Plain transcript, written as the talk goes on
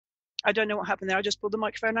I don't know what happened there. I just pulled the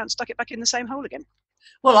microphone out and stuck it back in the same hole again.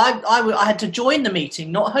 Well, I had to join the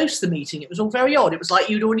meeting, not host the meeting. It was all very odd. It was like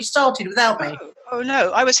you'd already started without me. Oh no,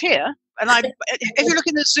 I was here. And if you look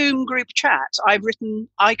in the Zoom group chat, I've written,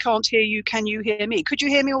 I can't hear you, can you hear me? Could you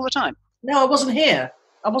hear me all the time? No, I wasn't here.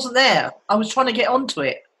 I wasn't there. I was trying to get onto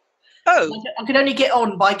it. Oh. I could only get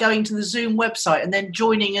on by going to the Zoom website and then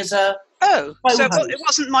joining as a so host. It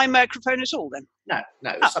wasn't my microphone at all then? No.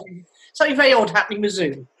 Something very odd happening with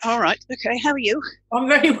Zoom. All right. Okay. How are you? I'm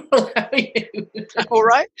very well. How are you? All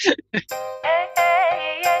right.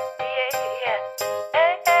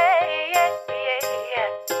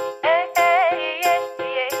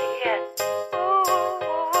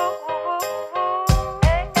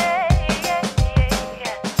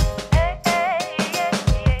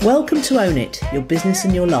 Welcome to Own It, Your Business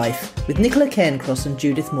and Your Life, with Nicola Cairncross and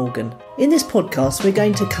Judith Morgan. In this podcast, we're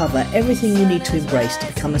going to cover everything you need to embrace to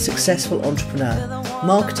become a successful entrepreneur,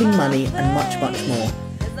 marketing, money, and much, much more.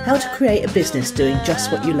 How to create a business doing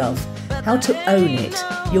just what you love. How to own it,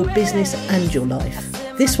 your business and your life.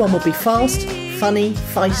 This one will be fast, funny,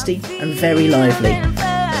 feisty, and very lively.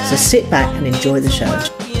 So sit back and enjoy the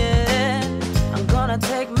show.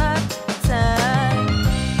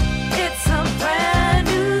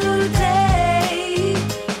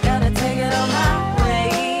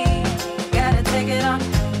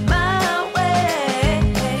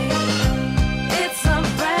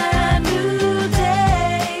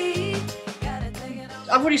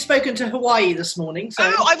 I've already spoken to Hawaii this morning. So.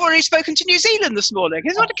 Oh, I've already spoken to New Zealand this morning.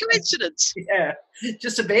 What a coincidence. Yeah,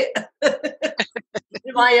 just a bit.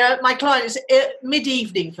 My client is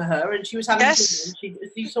mid-evening for her, and she was having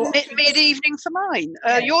dinner. Mid-evening for mine.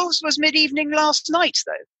 Yours was mid-evening last night,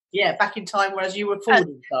 though. Yeah, back in time, whereas you were forward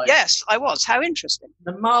in time. Yes, I was. How interesting.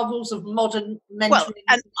 The marvels of modern mentoring. Well,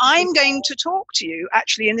 and I'm going to talk to you,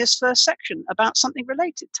 actually, in this first section about something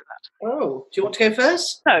related to that. Oh, do you want to go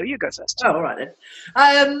first? No, you go first. Oh, all right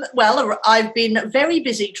then. Well, I've been very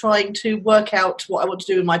busy trying to work out what I want to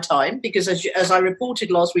do with my time, because as I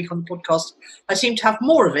reported last week on the podcast, I seem to have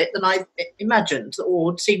more of it than I imagined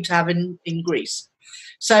or seem to have in Greece.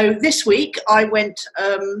 So this week I went,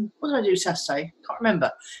 what did I do Saturday? Can't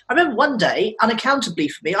remember. I remember one day, unaccountably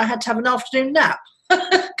for me, I had to have an afternoon nap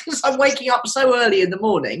because I'm waking up so early in the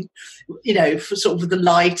morning, you know, for sort of the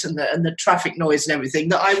light and the traffic noise and everything,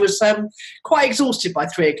 that I was quite exhausted by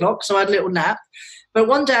 3 o'clock, so I had a little nap. But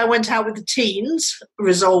one day I went out with the teens,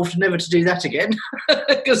 resolved never to do that again,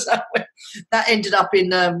 because that ended up in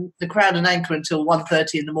the Crown and Anchor until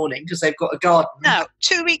 1:30 in the morning because they've got a garden. Now,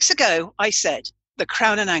 2 weeks ago I said, the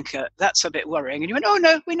Crown and Anchor, that's a bit worrying. And you went, oh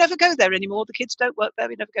no, we never go there anymore. The kids don't work there.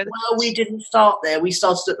 We never go there. Well, we didn't start there. We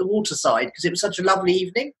started at the waterside because it was such a lovely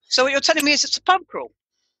evening. So what you're telling me is it's a pub crawl?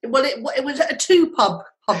 Well, it was a 2 pub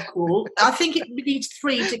crawl. I think it needs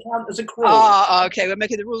 3 to count as a crawl. Ah, okay. We're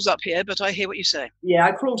making the rules up here, but I hear what you say. Yeah,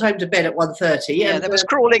 I crawled home to bed at 1:30. Yeah, there was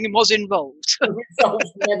crawling and was involved. Resolved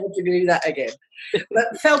never to do that again.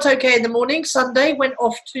 But felt okay in the morning. Sunday, went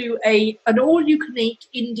off to an all-you-can-eat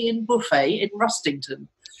Indian buffet in Rustington.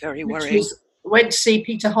 Very worrying. Went to see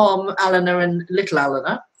Peter Harm, Eleanor and little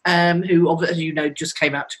Eleanor, who, as you know, just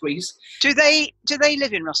came out to Greece. Do they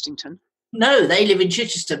live in Rustington? No, they live in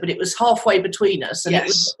Chichester, but it was halfway between us, and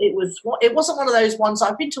yes. it wasn't one of those ones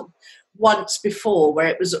I've been to once before where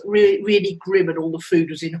it was really, really grim and all the food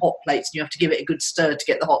was in hot plates and you have to give it a good stir to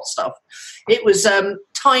get the hot stuff. It was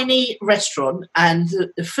tiny restaurant and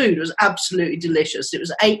the food was absolutely delicious. It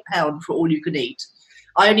was £8 for all you can eat.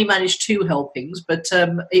 I only managed 2 helpings, but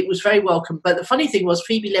it was very welcome. But the funny thing was,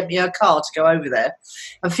 Phoebe lent me her car to go over there,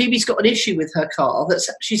 and Phoebe's got an issue with her car.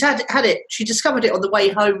 She's had it. She discovered it on the way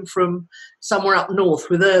home from somewhere up north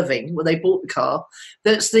with Irving, where they bought the car.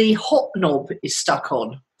 That's the hot knob is stuck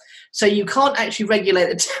on. So you can't actually regulate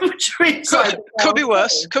the temperature inside. Could be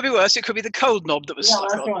worse. Could be worse. It could be the cold knob that was stuck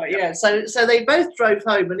that's on. Right, yeah. So they both drove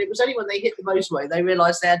home, and it was only when they hit the motorway they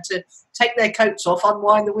realised they had to take their coats off,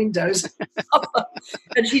 unwind the windows.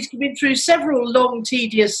 And she's been through several long,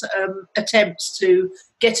 tedious attempts to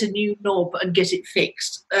get a new knob and get it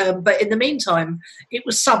fixed. But in the meantime, it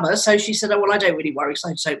was summer, so she said, oh, well, I don't really worry because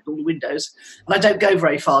I just open all the windows. And I don't go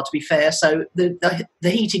very far, to be fair, so the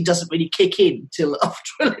heating doesn't really kick in till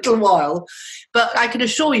after a little while. But I can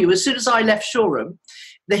assure you, as soon as I left Shoreham,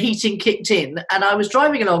 the heating kicked in, and I was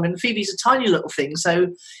driving along, and Phoebe's a tiny little thing, so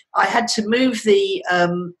I had to move the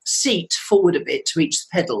seat forward a bit to reach the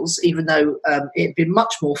pedals, even though it had been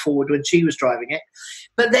much more forward when she was driving it.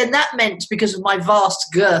 But then that meant, because of my vast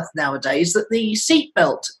girth nowadays, that the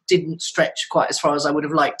seatbelt didn't stretch quite as far as I would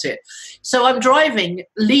have liked it. So I'm driving,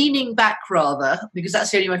 leaning back rather, because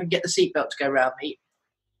that's the only way I can get the seatbelt to go around me,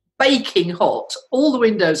 baking hot, all the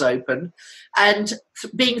windows open, and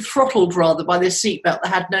being throttled rather by this seatbelt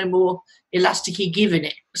that had no more elasticy give in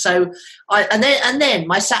it. So and then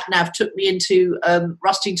my sat nav took me into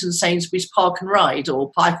Rustington Sainsbury's Park and Ride,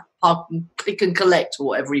 or Park and Click and Collect, or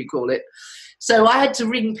whatever you call it. So I had to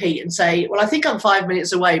ring Pete and say, well, I think I'm 5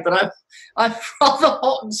 minutes away, but I'm rather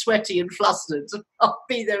hot and sweaty and flustered. I'll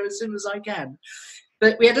be there as soon as I can.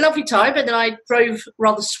 But we had a lovely time, and then I drove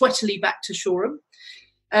rather sweatily back to Shoreham.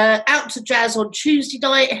 Out to jazz on Tuesday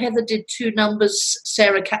night. Heather did 2 numbers.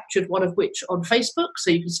 Sarah captured one of which on Facebook,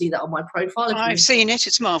 so you can see that on my profile. I've seen it.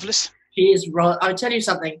 It's marvellous. She is right. I'll tell you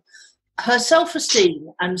something. Her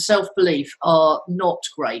self-esteem and self-belief are not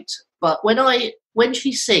great, but when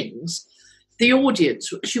she sings, the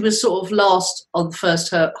audience, she was sort of last on the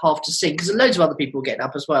first half to sing, because loads of other people were getting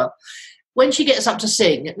up as well. When she gets up to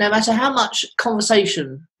sing, no matter how much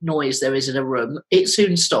conversation noise there is in a room, it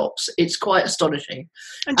soon stops. It's quite astonishing.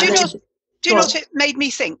 And do you know what it made me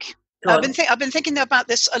think? I've been thinking about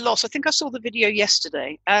this a lot. I think I saw the video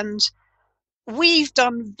yesterday, and we've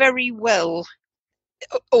done very well,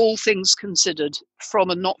 all things considered,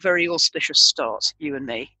 from a not very auspicious start, you and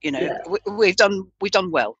me. You know, yeah. We've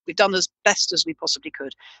done well. We've done as best as we possibly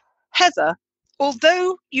could. Heather,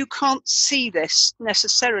 although you can't see this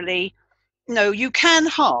necessarily, no, you can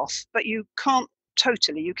half, but you can't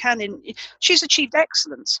totally. You can she's achieved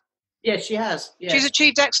excellence. Yes, she has. Yes. She's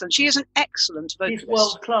achieved excellence. She is an excellent vocalist. She's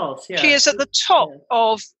world class. Yeah. She is at the top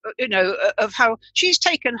of of how she's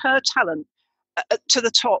taken her talent to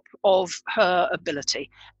the top of her ability.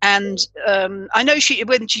 And I know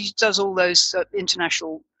when she does all those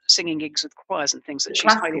international singing gigs with choirs and things, that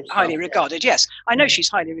she's highly regarded. Yes, I know she's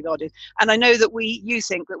highly regarded, and I know that you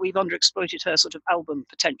think that we've underexploited her sort of album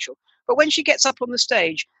potential. But when she gets up on the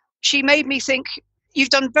stage, she made me think, you've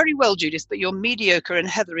done very well, Judith, but you're mediocre, and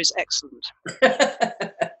Heather is excellent.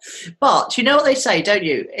 But you know what they say, don't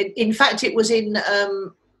you? In fact, it was in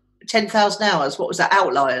 10,000 Hours. What was that?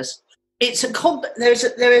 Outliers. It's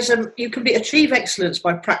you can achieve excellence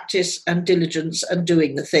by practice and diligence and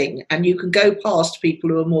doing the thing, and you can go past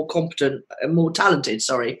people who are more competent and more talented.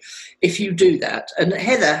 If you do that, and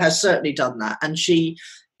Heather has certainly done that, and she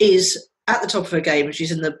is at the top of her game, and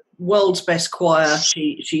she's in the world's best choir.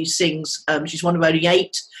 She sings. She's one of only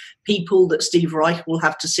 8 people that Steve Reich will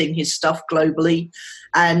have to sing his stuff globally,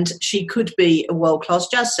 and she could be a world-class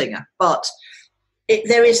jazz singer. But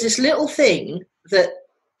there is this little thing that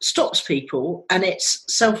stops people, and it's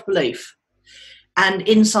self-belief and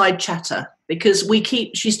inside chatter, because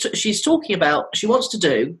she's talking about, she wants to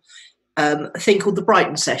do a thing called the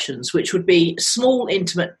Brighton Sessions, which would be small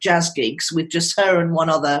intimate jazz gigs with just her and one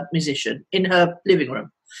other musician in her living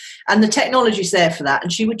room, and the technology's there for that,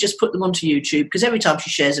 and she would just put them onto YouTube, because every time she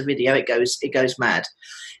shares a video it goes mad.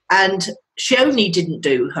 And she only didn't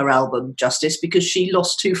do her album justice because she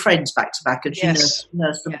lost 2 friends back to back, and she nursed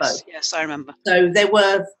them both. Yes, I remember. So there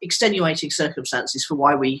were extenuating circumstances for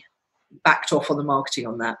why we backed off on the marketing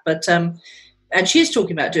on that. But and she is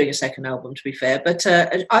talking about doing a second album, to be fair. But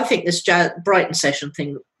I think this Brighton session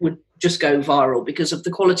thing would just go viral because of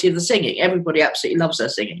the quality of the singing. Everybody absolutely loves her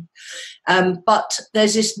singing. But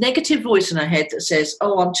there's this negative voice in her head that says,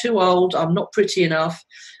 "Oh, I'm too old. I'm not pretty enough.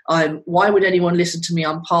 Why would anyone listen to me?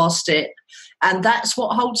 I'm past it." And that's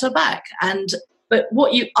what holds her back. I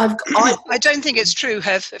don't think it's true,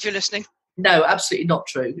 Hev, if you're listening. No, absolutely not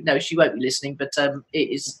true. No, she won't be listening, but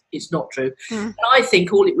it's not true. And I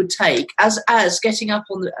think all it would take, as getting up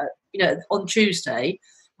on on Tuesday,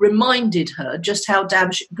 reminded her just how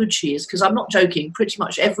damn good she is. Because I'm not joking. Pretty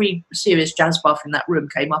much every serious jazz buff in that room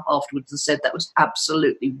came up afterwards and said that was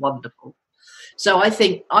absolutely wonderful. So I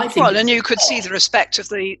think. Well, and you could see the respect of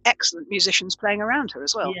the excellent musicians playing around her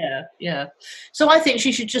as well. Yeah. So I think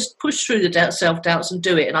she should just push through the self-doubts and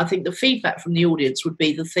do it. And I think the feedback from the audience would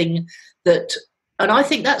be the thing that. And I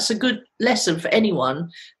think that's a good lesson for anyone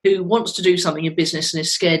who wants to do something in business and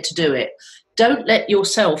is scared to do it. Don't let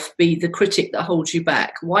yourself be the critic that holds you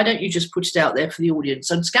back. Why don't you just put it out there for the audience?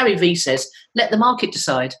 And Gary V says, let the market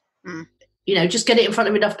decide. Just get it in front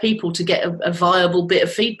of enough people to get a viable bit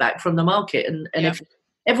of feedback from the market. And if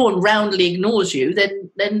everyone roundly ignores you,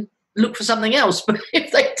 then look for something else. But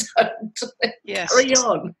if they don't, carry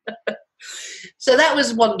on. So that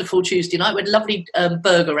was wonderful Tuesday night. We had a lovely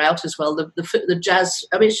burger out as well. The jazz,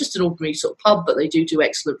 I mean, it's just an ordinary sort of pub, but they do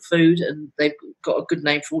excellent food, and they've got a good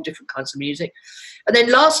name for all different kinds of music. And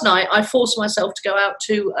then last night, I forced myself to go out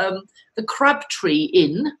to the Crabtree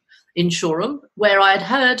Inn in Shoreham, where I had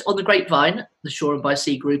heard on the grapevine, the Shoreham by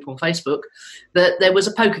Sea group on Facebook, that there was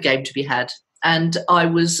a poker game to be had. And I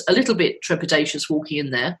was a little bit trepidatious walking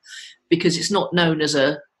in there because it's not known as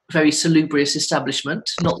a very salubrious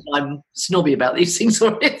establishment. Not that I'm snobby about these things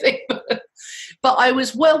or anything, but I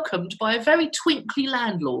was welcomed by a very twinkly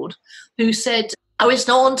landlord who said, "Oh, it's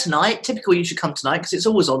not on tonight. Typical, you should come tonight because it's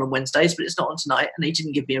always on Wednesdays, but it's not on tonight." And he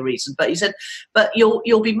didn't give me a reason, but he said, "But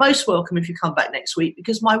you'll be most welcome if you come back next week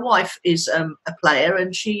because my wife is a player,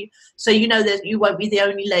 and so you know that you won't be the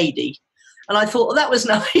only lady." And I thought, that was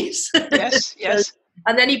nice. Yes, yes.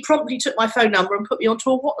 And then he promptly took my phone number and put me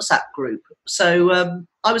onto a WhatsApp group. So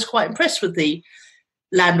I was quite impressed with the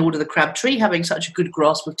landlord of the Crabtree having such a good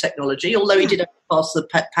grasp of technology, although he did have to pass the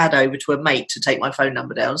pad over to a mate to take my phone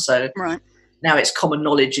number down. So now it's common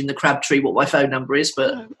knowledge in the Crabtree what my phone number is.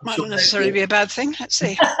 But might not necessarily be a bad thing. Let's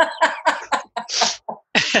see.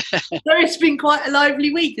 So it's been quite a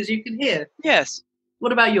lively week, as you can hear. Yes.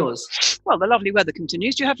 What about yours? Well, the lovely weather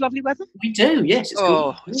continues. Do you have lovely weather? We do, yes. It's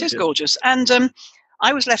gorgeous. It is gorgeous. And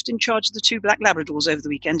I was left in charge of the 2 black Labradors over the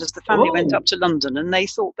weekend as the family went up to London, and they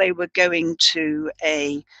thought they were going to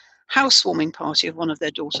a housewarming party of one of their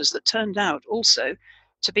daughters that turned out also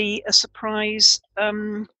to be a surprise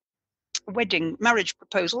marriage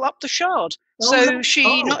proposal up the Shard.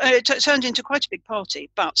 It turned into quite a big party,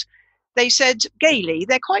 but they said gaily,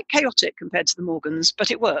 they're quite chaotic compared to the Morgans,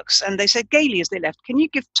 but it works. And they said gaily as they left, "Can you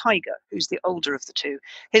give Tiger, who's the older of the 2,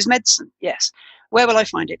 his medicine?" Yes. "Where will I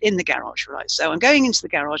find it?" "In the garage." Right. So I'm going into the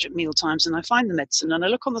garage at meal times and I find the medicine and I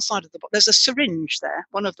look on the side of the bottle. There's a syringe there.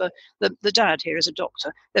 One of the dad here is a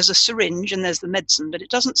doctor. There's a syringe and there's the medicine, but it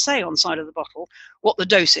doesn't say on the side of the bottle what the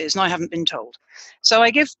dose is, and I haven't been told. So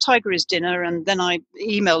I give Tiger his dinner and then I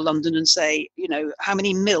email London and say, how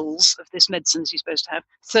many mils of this medicine is he supposed to have?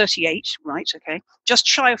 38. Right. Okay. Just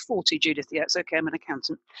shy of 40, Judith. Yeah, it's okay. I'm an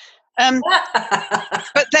accountant.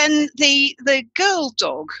 But then the girl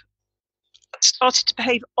dog started to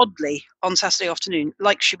behave oddly on Saturday afternoon,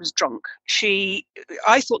 like she was drunk.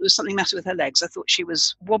 I thought there was something the matter with her legs. I thought she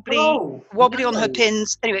was wobbly on her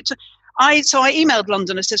pins. Anyway, so I emailed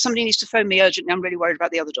London. I said, "Somebody needs to phone me urgently. I'm really worried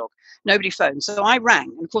about the other dog." Nobody phoned. So I rang.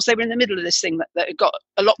 And of course, they were in the middle of this thing that got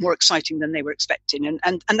a lot more exciting than they were expecting.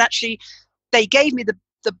 And actually, they gave me the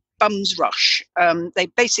bum's rush. They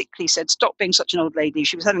basically said, "Stop being such an old lady.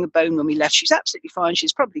 She was having a bone when we left. She's absolutely fine.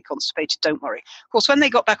 She's probably constipated. Don't worry." Of course, when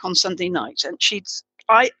they got back on Sunday night, and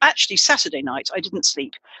Saturday night, I didn't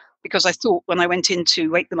sleep because I thought when I went in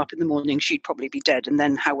to wake them up in the morning, she'd probably be dead. And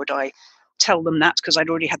then how would I tell them that? Because I'd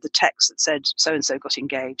already had the text that said so-and-so got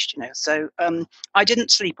engaged, So I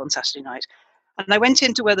didn't sleep on Saturday night. And I went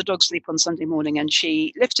into where the dogs sleep on Sunday morning, and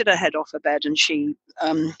she lifted her head off her bed and she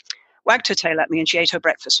wagged her tail at me and she ate her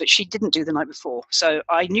breakfast, which she didn't do the night before. So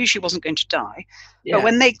I knew she wasn't going to die. Yeah. But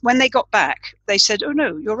when they got back, they said, "Oh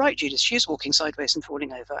no, you're right, Judith. She is walking sideways and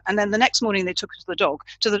falling over." And then the next morning they took her to the dog,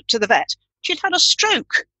 to the vet. She'd had a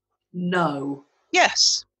stroke. No.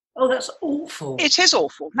 Yes. Oh, that's awful. It is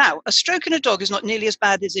awful. Now, a stroke in a dog is not nearly as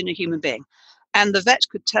bad as in a human being. And the vet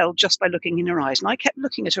could tell just by looking in her eyes. And I kept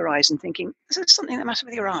looking at her eyes and thinking, is there something the matter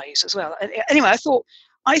with your eyes as well? Anyway,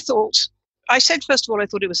 I said, first of all, I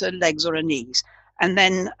thought it was her legs or her knees. And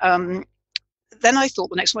then I thought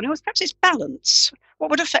the next morning, well, perhaps it's balance. What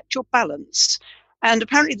would affect your balance? And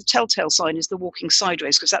apparently the telltale sign is the walking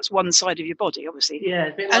sideways, because that's one side of your body, obviously.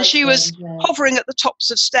 Yeah. And she was hovering at the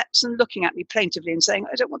tops of steps and looking at me plaintively and saying,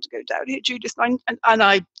 "I don't want to go down here, Judith." And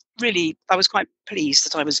I was quite pleased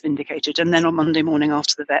that I was vindicated. And then on Monday morning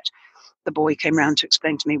after the vet, the boy came round to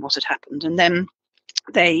explain to me what had happened. And then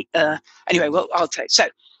I'll tell you. So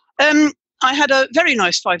I had a very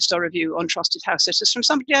nice 5-star review on Trusted Housesitters from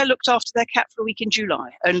somebody I looked after their cat for a week in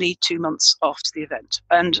July, only 2 months after the event.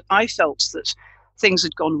 And I felt that things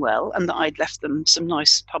had gone well and that I'd left them some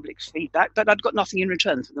nice public feedback, but I'd got nothing in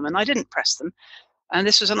return for them and I didn't press them. And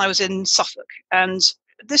this was when I was in Suffolk. And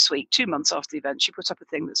this week, 2 months after the event, she put up a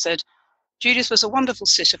thing that said, "Judith was a wonderful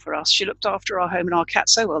sitter for us. She looked after our home and our cat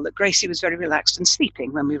so well that Gracie was very relaxed and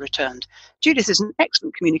sleeping when we returned. Judith is an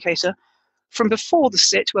excellent communicator from before the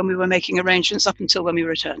sit when we were making arrangements up until when we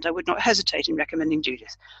returned. I would not hesitate in recommending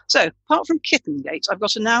Judith." So, apart from Kittengate, I've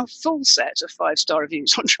got a now full set of 5-star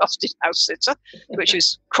reviews on Trusted Housesitter, which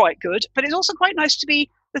is quite good. But it's also quite nice to be...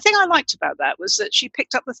 The thing I liked about that was that she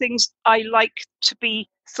picked up the things I like to be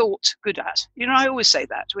thought good at. I always say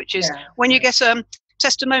that, which is when you get a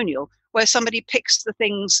testimonial where somebody picks the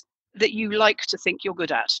things that you like to think you're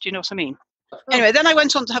good at. Do you know what I mean? Anyway, then I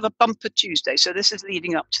went on to have a bumper Tuesday. So this is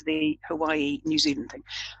leading up to the Hawaii, New Zealand thing.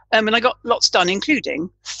 And I got lots done, including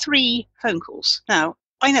 3 phone calls. Now,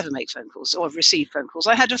 I never make phone calls or receive phone calls.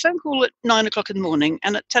 I had a phone call at 9 o'clock in the morning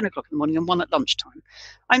and at 10 o'clock in the morning and one at lunchtime.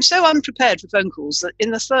 I'm so unprepared for phone calls that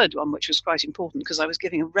in the third one, which was quite important because I was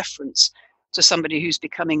giving a reference to somebody who's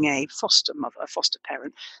becoming a foster mother, a foster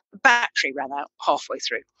parent. The battery ran out halfway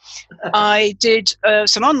through. I did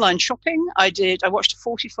some online shopping. I watched a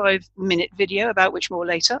 45-minute video, about which more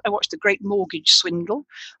later. I watched The Great Mortgage Swindle.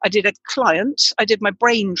 I did a client. I did my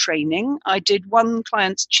brain training. I did one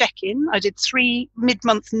client's check-in. I did 3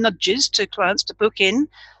 mid-month nudges to clients to book in.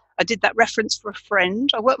 I did that reference for a friend.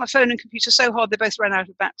 I worked my phone and computer so hard they both ran out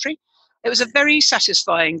of battery. It was a very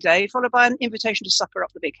satisfying day, followed by an invitation to supper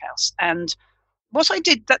up the big house. And what I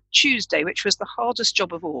did that Tuesday, which was the hardest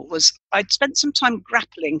job of all, was I'd spent some time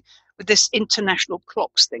grappling with this international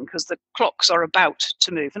clocks thing, because the clocks are about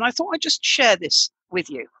to move. And I thought I'd just share this with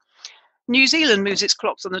you. New Zealand moves its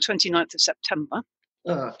clocks on the 29th of September.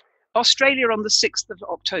 Australia on the 6th of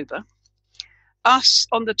October. Us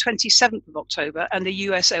on the 27th of October, and the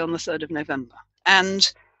USA on the 3rd of November.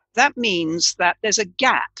 And that means that there's a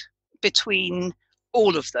gap between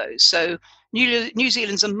all of those. So New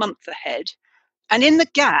Zealand's a month ahead. And in the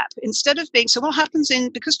gap, instead of being, so what happens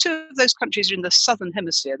because 2 of those countries are in the southern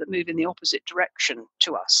hemisphere that move in the opposite direction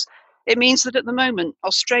to us, it means that at the moment,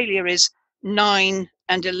 Australia is 9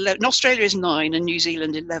 and 11, Australia is 9 and New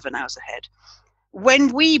Zealand 11 hours ahead.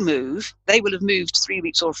 When we move, they will have moved 3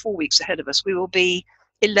 weeks or 4 weeks ahead of us. We will be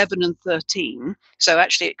 11 and 13. So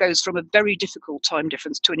actually it goes from a very difficult time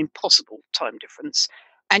difference to an impossible time difference.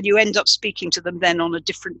 And you end up speaking to them then on a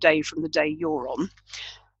different day from the day you're on.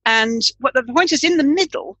 And what the point is, in the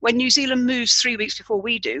middle, when New Zealand moves 3 weeks before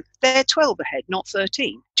we do, they're 12 ahead, not 13. Do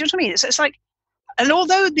you know what I mean? It's like, and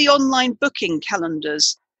although the online booking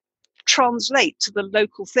calendars translate to the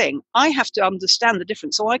local thing, I have to understand the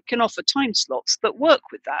difference, so I can offer time slots that work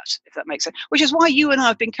with that, if that makes sense. Which is why you and I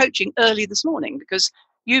have been coaching early this morning, because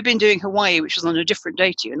you've been doing Hawaii, which was on a different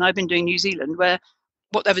day to you, and I've been doing New Zealand, where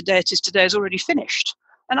whatever day it is today is already finished.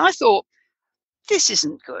 And I thought, this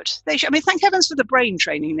isn't good. Thank heavens for the brain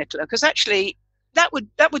training, Nicola, because actually that would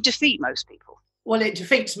defeat most people. Well, it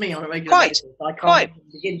defeats me on a regular basis. I can't even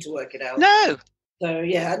begin to work it out. No. So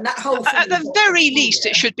yeah, and that whole thing, at the very least,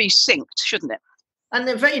 it should be synced, shouldn't it? And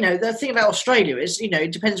the thing about Australia is,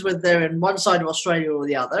 it depends whether they're in one side of Australia or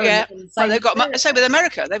the other. Yeah, they've got. Same with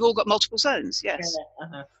America, they've all got multiple zones. Yes.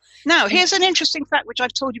 Yeah, Now, here's an interesting fact which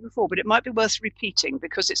I've told you before, but it might be worth repeating,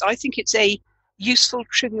 because I think it's a useful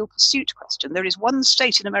Trivial Pursuit question. There is one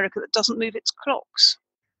state in America that doesn't move its clocks.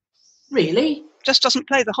 Really? Just doesn't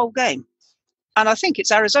play the whole game. And I think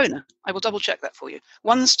it's Arizona. I will double check that for you.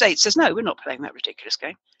 One state says, no, we're not playing that ridiculous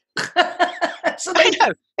game. I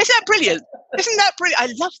know. Isn't that brilliant? I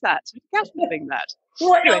love that. I'm loving that.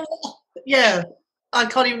 Anyway. Yeah. I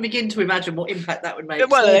can't even begin to imagine what impact that would make.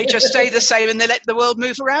 Well, they just stay the same and they let the world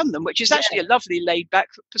move around them, which is actually a lovely laid-back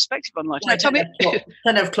perspective on life. Now, tell me,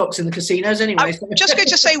 don't have clocks in the casinos anyway. I'm just going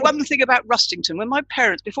to say one thing about Rustington. When my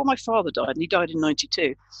parents, before my father died, and he died in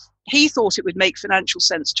 92, he thought it would make financial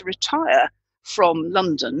sense to retire from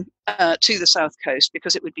London to the south coast,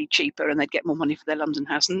 because it would be cheaper and they'd get more money for their London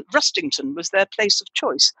house. And Rustington was their place of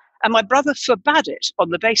choice. And my brother forbade it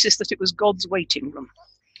on the basis that it was God's waiting room.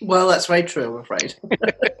 Well, that's very true, I'm afraid.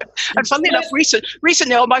 And funnily enough,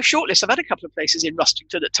 recently on my shortlist, I've had a couple of places in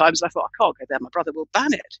Rustington at times, and I thought, I can't go there, my brother will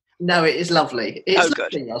ban it. No, it is lovely. It's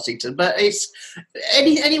lovely in Rustington, but it's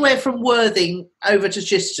anywhere from Worthing over to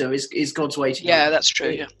Chichester is God's waiting room. Yeah, that's true,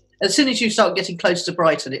 yeah. As soon as you start getting close to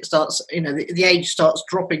Brighton, it starts, the age starts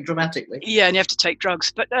dropping dramatically. Yeah, and you have to take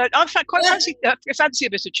drugs. But I quite fancy a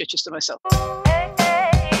bit of Chichester myself.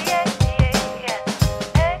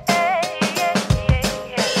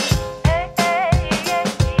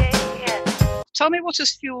 Tell me what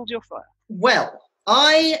has fueled your fire. Well,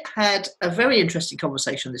 I had a very interesting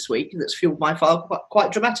conversation this week that's fueled my fire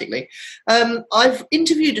quite dramatically. I've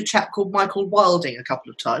interviewed a chap called Michael Wilding a couple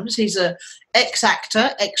of times. He's an ex-actor,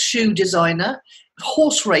 ex-shoe designer,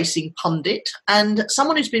 horse racing pundit, and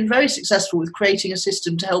someone who's been very successful with creating a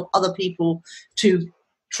system to help other people to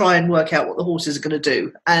try and work out what the horses are going to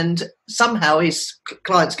do. And somehow his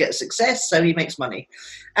clients get success, so he makes money.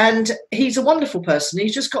 And he's a wonderful person. He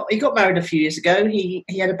got married a few years ago. He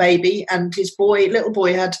had a baby, and his little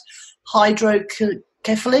boy had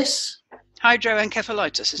hydrocephalus.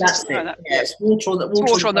 Hydroencephalitis. That's it. It's water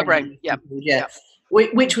on the brain. Yeah.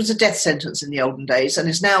 Which was a death sentence in the olden days, and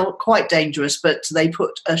is now quite dangerous. But they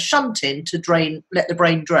put a shunt in to let the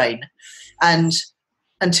brain drain, and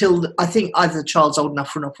until I think either the child's old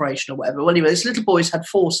enough for an operation or whatever. Well, anyway, this little boy's had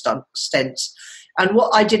 4 stents. And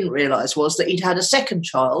what I didn't realise was that he'd had a second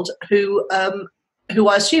child who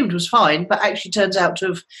I assumed was fine, but actually turns out to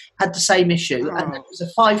have had the same issue. And it was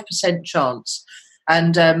a 5% chance.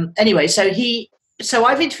 And anyway, so he so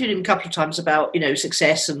I've interviewed him a couple of times about,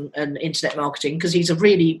 success and internet marketing, because he's a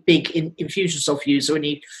really big Infusionsoft user, and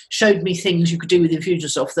he showed me things you could do with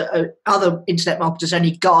Infusionsoft that other internet marketers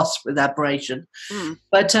only gasp with admiration.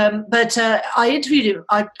 But I interviewed him.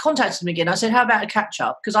 I contacted him again. I said, how about a catch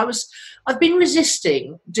up? Because I've been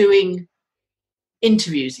resisting doing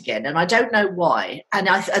interviews again, and I don't know why. And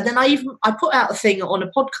then I put out a thing on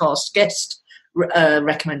a podcast guest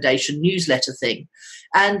recommendation newsletter thing,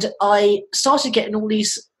 and I started getting all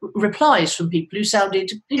these replies from people who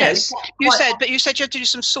sounded, yes, you said you had to do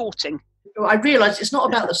some sorting. I realised it's not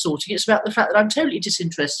about the sorting; it's about the fact that I'm totally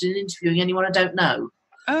disinterested in interviewing anyone I don't know.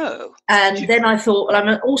 Oh, and then I thought, well,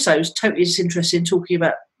 I'm also totally disinterested in talking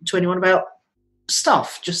to anyone about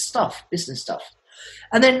business stuff.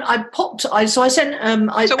 And then I sent.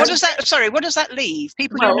 So what does that? Sorry, what does that leave?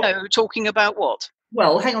 People you know talking about what?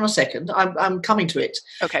 Well, hang on a second. I'm coming to it.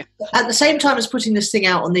 Okay. At the same time as putting this thing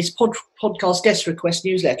out on this podcast guest request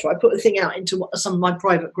newsletter, I put a thing out into some of my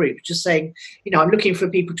private group, just saying, I'm looking for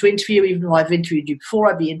people to interview. Even though I've interviewed you before,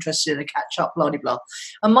 I'd be interested in a catch up, blah, blah, blah.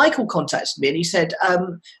 And Michael contacted me and he said,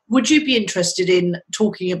 would you be interested in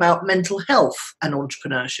talking about mental health and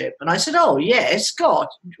entrepreneurship? And I said, oh, yes, God,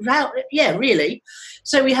 yeah, really.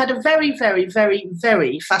 So we had a very, very, very,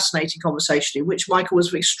 very fascinating conversation in which Michael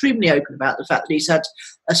was extremely open about the fact that he's had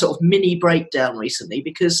a sort of mini breakdown recently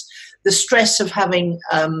because the stress of having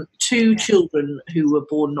two children who were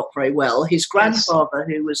born not very well, his grandfather,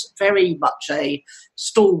 who was very much a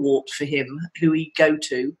stalwart for him, who he'd go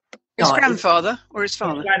to. His grandfather or his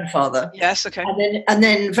father? His grandfather. Yes, okay. And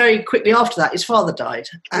then very quickly after that, his father died.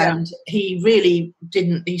 And he really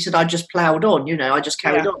didn't, he said, I just ploughed on, I just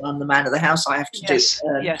carried on. I'm the man of the house. I have to do it.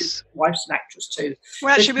 Yes. My wife's an actress too.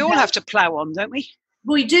 Well, actually, we all have to plough on, don't we?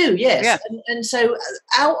 We do, yes. Yeah. And so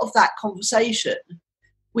out of that conversation,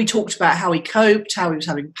 we talked about how he coped, how he was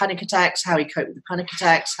having panic attacks, how he coped with the panic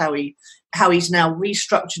attacks, how he's now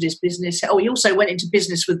restructured his business. Oh, he also went into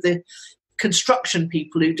business with the construction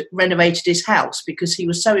people who'd renovated his house because he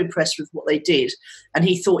was so impressed with what they did, and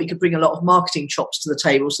he thought he could bring a lot of marketing chops to the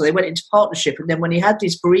table. So they went into partnership, and then when he had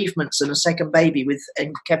these bereavements and a second baby with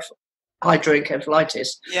hydroencephalitis,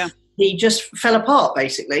 he just fell apart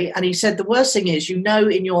basically. And he said the worst thing is,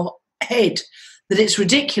 in your head that it's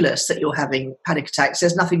ridiculous that you're having panic attacks.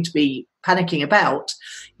 There's nothing to be panicking about.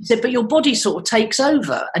 He said, but your body sort of takes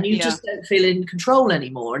over and you just don't feel in control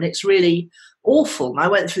anymore. And it's really awful. And I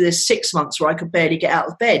went through this 6 months where I could barely get out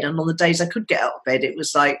of bed. And on the days I could get out of bed, it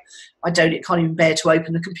was like, I can't even bear to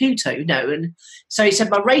open the computer, And so he said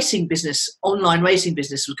my online racing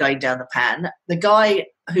business was going down the pan. The guy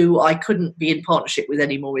who I couldn't be in partnership with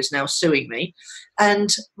anymore is now suing me. And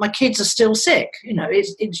my kids are still sick.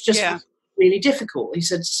 It's just really difficult. He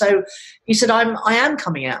said, I am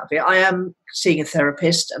coming out of it. I am seeing a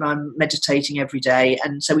therapist and I'm meditating every day.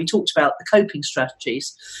 And so we talked about the coping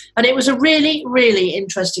strategies. And it was a really, really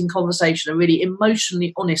interesting conversation, a really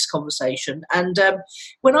emotionally honest conversation. And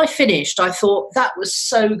when I finished, I thought that was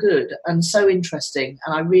so good and so interesting.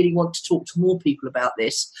 And I really want to talk to more people about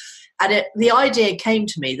this. And the idea came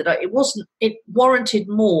to me that it warranted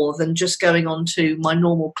more than just going on to my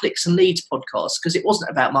normal Clicks and Leads podcast, because it wasn't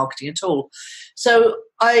about marketing at all. So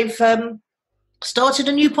I've started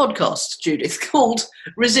a new podcast, Judith, called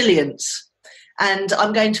Resilience. And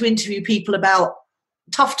I'm going to interview people about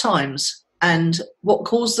tough times and what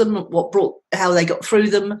caused them, how they got through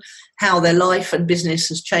them, how their life and business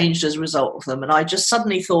has changed as a result of them. And I just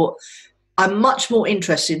suddenly thought I'm much more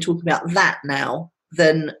interested in talking about that now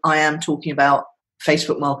than I am talking about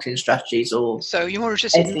Facebook marketing strategies. So you're more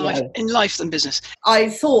interested in life than business. I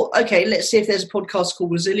thought, okay, let's see if there's a podcast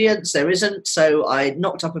called Resilience. There isn't. So I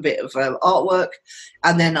knocked up a bit of artwork,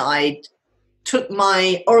 and then I took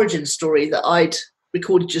my origin story that I'd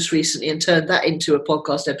recorded just recently and turned that into a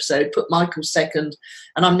podcast episode, put Michael second,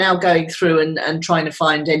 and I'm now going through and trying to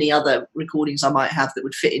find any other recordings I might have that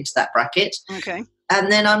would fit into that bracket. Okay. And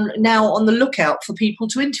then I'm now on the lookout for people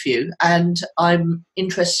to interview. And I'm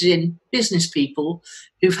interested in business people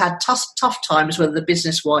who've had tough times, whether they're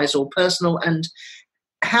business-wise or personal, and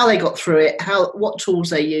how they got through it, what tools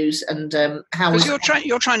they use, and how... Because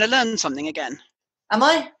you're trying to learn something again. Am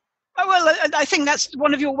I? Oh, well, I think that's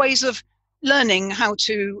one of your ways of learning how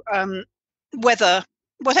to weather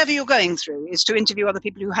whatever you're going through, is to interview other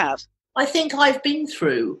people who have. I think I've been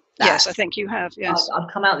through that. Yes, I think you have, yes.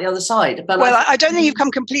 I've come out the other side. But well, I don't think you've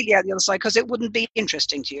come completely out the other side, because it wouldn't be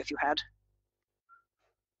interesting to you if you had.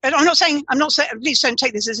 And I'm not saying, please don't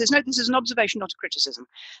take this as this is an observation, not a criticism.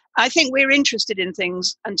 I think we're interested in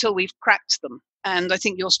things until we've cracked them. And I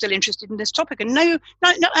think you're still interested in this topic. And no,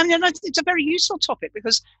 I mean, it's a very useful topic,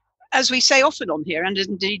 because as we say often on here, and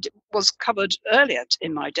indeed was covered earlier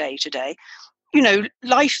in my day today,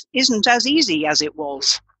 life isn't as easy as it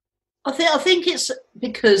was. I think it's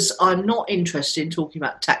because I'm not interested in talking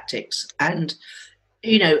about tactics, and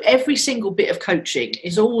every single bit of coaching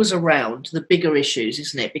is always around the bigger issues,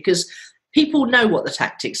 isn't it? Because people know what the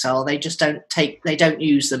tactics are, they just don't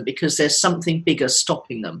use them because there's something bigger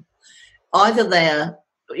stopping them. Either they're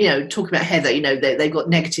talking about Heather, they've got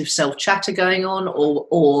negative self-chatter going on,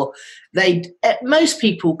 or most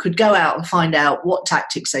people could go out and find out what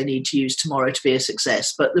tactics they need to use tomorrow to be a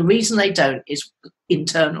success, but the reason they don't is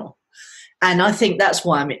internal. And I think that's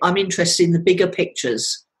why I'm interested in the bigger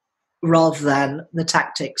pictures rather than the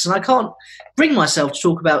tactics. And I can't bring myself to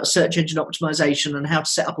talk about search engine optimization and how to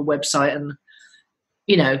set up a website and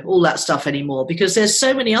all that stuff anymore, because there's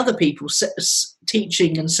so many other people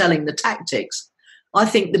teaching and selling the tactics. I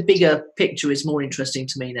think the bigger picture is more interesting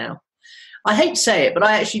to me now. I hate to say it, but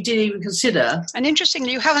I actually did even consider. And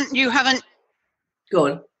interestingly, you haven't. Go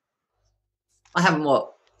on. I haven't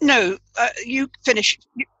what? No, you finish.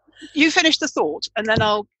 You finish the thought, and then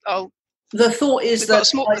I'll. The thought is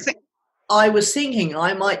that I was thinking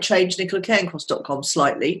I might change NicolaCairncross.com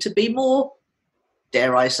slightly to be more,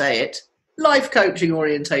 dare I say it, life coaching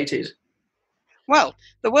orientated. Well,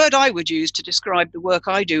 the word I would use to describe the work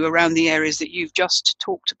I do around the areas that you've just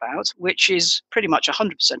talked about, which is pretty much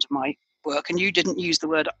 100% of my work, and you didn't use the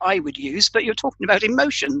word I would use, but you're talking about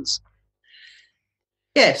emotions.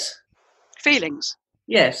 Yes. Feelings.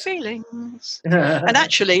 Yes. Feelings. And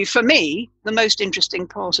actually, for me, the most interesting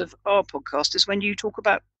part of our podcast is when you talk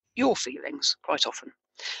about your feelings quite often.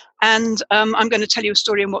 And I'm going to tell you a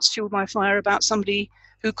story in What's Fueled My Fire about somebody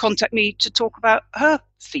who contacted me to talk about her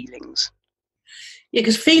feelings. Yeah,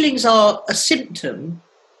 because feelings are a symptom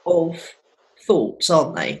of thoughts,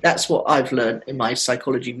 aren't they? That's what I've learned in my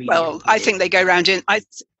psychology reading. Well, I think they go round in. I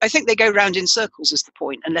think they go round in circles. Is the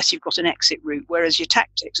point? Unless you've got an exit route, whereas your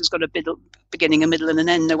tactics has got a beginning, a middle, and an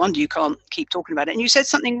end. No wonder you can't keep talking about it. And you said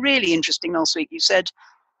something really interesting last week. You said,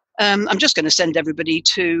 "I'm just going to send everybody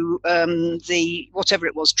to the whatever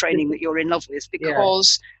it was training that you're in love with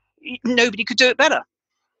because nobody could do it better."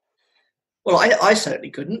 Well, I certainly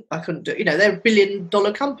couldn't. I couldn't do it. They're $1 billion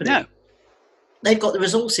company. No. They've got the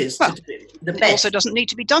resources to do the best. It also doesn't need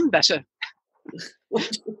to be done better.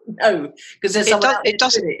 No, because there's someone else. It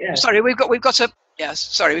doesn't. Yeah. Sorry, we've got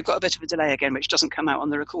a bit of a delay again, which doesn't come out on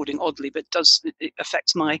the recording oddly, but it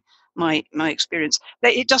affects my experience.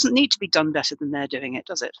 It doesn't need to be done better than they're doing it,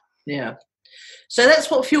 does it? Yeah. So that's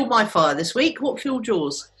what fueled my fire this week. What fueled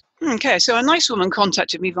yours? Okay, so a nice woman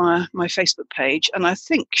contacted me via my Facebook page, and I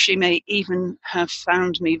think she may even have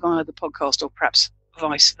found me via the podcast, or perhaps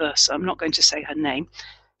vice versa. I'm not going to say her name.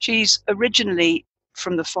 She's originally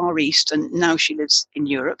from the Far East, and now she lives in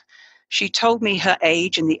Europe. She told me her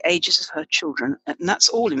age and the ages of her children, and that's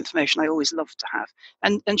all information I always love to have.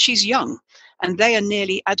 And she's young, and they are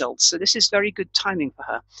nearly adults, so this is very good timing for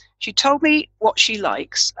her. She told me what she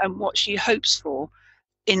likes and what she hopes for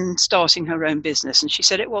in starting her own business, and she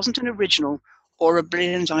said it wasn't an original or a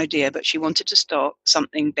brilliant idea, but she wanted to start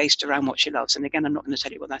something based around what she loves. And again, I'm not going to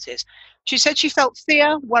tell you what that is. She said she felt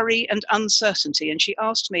fear, worry, and uncertainty, and she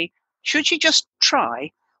asked me, should she just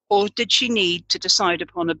try, or did she need to decide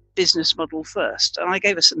upon a business model first? And I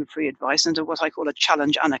gave her some free advice under what I call a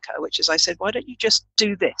challenge Annika, which is I said, why don't you just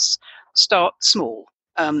do this? Start small.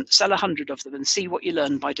 Sell 100 of them and see what you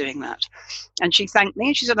learn by doing that. And she thanked me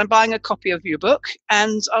and she said, I'm buying a copy of your book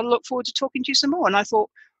and I'll look forward to talking to you some more. And I thought,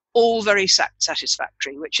 all very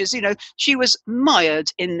satisfactory, which is, she was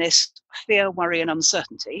mired in this fear, worry and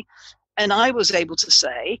uncertainty. And I was able to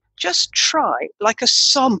say, just try like a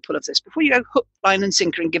sample of this before you go hook, line and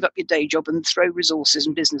sinker and give up your day job and throw resources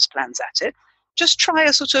and business plans at it. Just try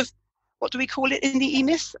a sort of, what do we call it in the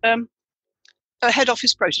E-Myth? A head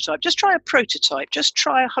office prototype. Just try a prototype. Just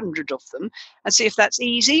try 100 of them and see if that's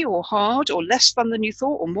easy or hard or less fun than you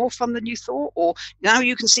thought or more fun than you thought, or now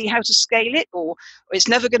you can see how to scale it, or it's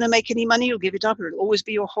never going to make any money, you'll give it up, or it'll always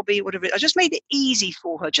be your hobby, whatever. I just made it easy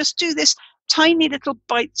for her. Just do this tiny little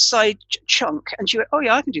bite-sized chunk. And she went, oh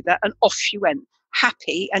yeah, I can do that. And off she went,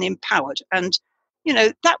 happy and empowered. And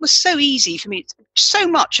that was so easy for me. So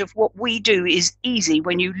much of what we do is easy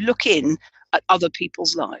when you look in at other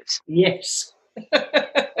people's lives. Yes.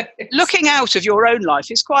 Looking out of your own life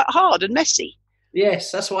is quite hard and messy. Yes,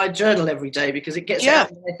 that's why I journal every day, because it gets out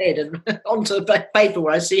of my head and onto paper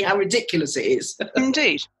where I see how ridiculous it is.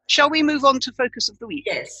 Indeed. Shall we move on to Focus of the Week?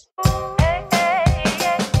 Yes.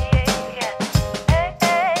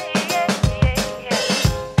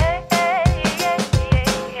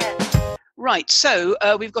 Right, so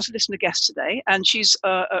we've got a listener guest today, and she's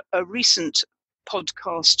a recent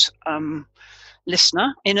podcast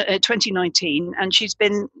listener in 2019, and she's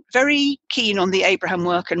been very keen on the Abraham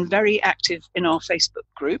work and very active in our Facebook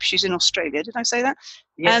group. She's in Australia, did I say that?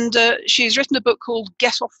 Yeah. And she's written a book called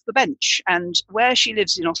Get Off the Bench, and where she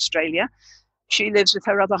lives in Australia, she lives with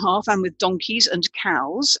her other half and with donkeys and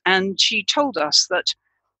cows, and she told us that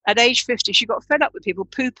at age 50, she got fed up with people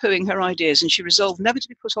pooh-poohing her ideas, and she resolved never to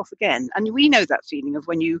be put off again. And we know that feeling of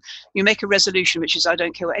when you make a resolution, which is, I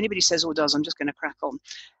don't care what anybody says or does, I'm just going to crack on.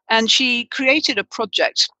 And she created a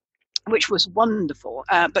project which was wonderful,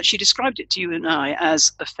 but she described it to you and I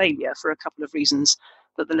as a failure for a couple of reasons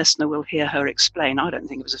that the listener will hear her explain. I don't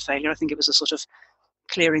think it was a failure. I think it was a sort of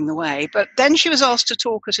clearing the way. But then she was asked to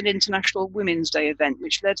talk at an International Women's Day event,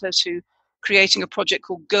 which led her to creating a project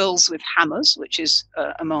called Girls with Hammers, which is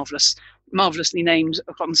a marvellously named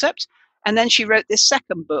concept. And then she wrote this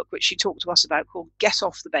second book, which she talked to us about, called Get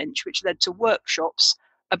Off the Bench, which led to workshops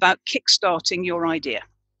about kickstarting your idea.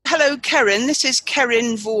 Hello, Kerryn. This is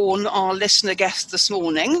Kerryn Vaughan, our listener guest this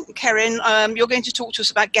morning. Kerryn, you're going to talk to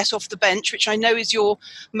us about Get Off the Bench, which I know is your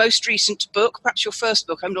most recent book, perhaps your first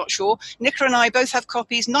book, I'm not sure. Nicola and I both have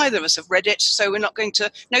copies. Neither of us have read it, so we're not going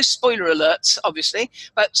to, no spoiler alerts, obviously,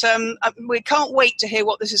 but we can't wait to hear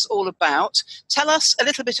what this is all about. Tell us a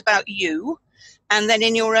little bit about you, and then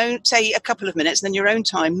in your own, say a couple of minutes, and then your own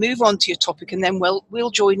time, move on to your topic, and then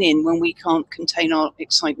we'll join in when we can't contain our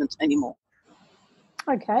excitement anymore.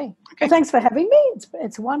 Okay. Well, thanks for having me.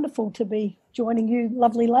 It's wonderful to be joining you,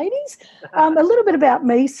 lovely ladies. A little bit about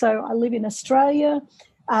me. So I live in Australia.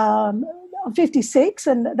 I'm 56,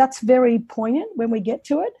 and that's very poignant when we get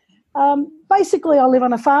to it. Basically, I live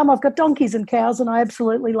on a farm. I've got donkeys and cows, and I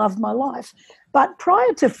absolutely love my life. But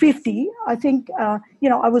prior to 50, I think, I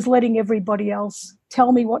was letting everybody else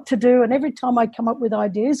tell me what to do. And every time I come up with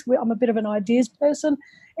ideas, I'm a bit of an ideas person,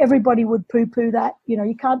 everybody would poo-poo that.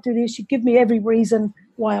 You can't do this. You give me every reason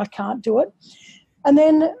why I can't do it. And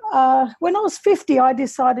then when I was 50, I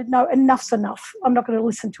decided, no, enough's enough. I'm not going to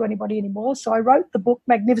listen to anybody anymore. So I wrote the book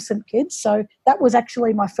Magnificent Kids. So that was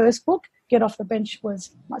actually my first book. Get Off the Bench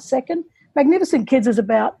was my second. Magnificent Kids is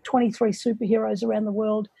about 23 superheroes around the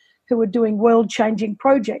world who were doing world-changing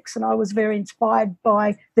projects, and I was very inspired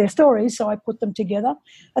by their stories, so I put them together.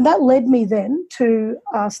 And that led me then to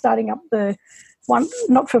starting up the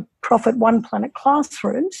not-for-profit One Planet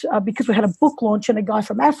Classrooms because we had a book launch, and a guy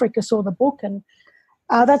from Africa saw the book, and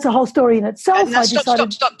that's a whole story in itself.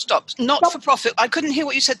 Stop. Not-for-profit. I couldn't hear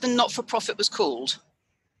what you said the not-for-profit was called.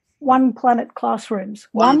 One Planet Classrooms.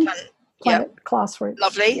 One Planet Classrooms.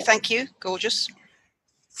 Lovely, yeah. Thank you. Gorgeous.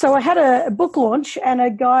 So I had a book launch, and a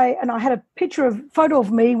guy, and I had a photo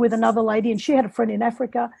of me with another lady, and she had a friend in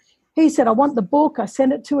Africa. He said, I want the book. I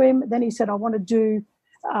sent it to him. Then he said, I want to do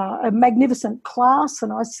a magnificent class.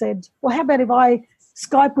 And I said, well, how about if I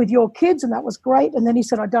Skype with your kids? And that was great. And then he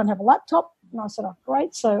said, I don't have a laptop. And I said, oh,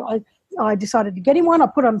 great. So I decided to get him one. I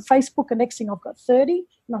put it on Facebook, and next thing I've got 30.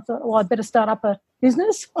 And I thought, well, I better start up a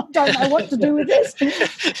business. I don't know what to do with this.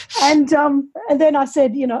 And then I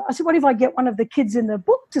said, what if I get one of the kids in the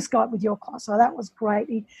book to Skype with your class? So that was great.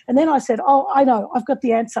 And then I said, oh, I know, I've got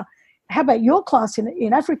the answer. How about your class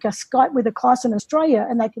in Africa, Skype with a class in Australia,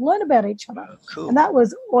 and they can learn about each other. Oh, cool. And that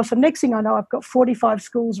was awesome. Next thing I know, I've got 45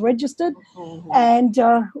 schools registered, and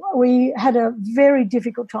we had a very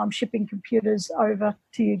difficult time shipping computers over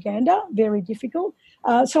to Uganda, very difficult.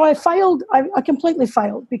 So I failed. I completely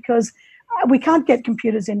failed because we can't get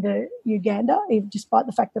computers into Uganda, even despite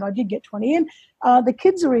the fact that I did get 20 in. The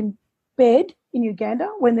kids are in bed in Uganda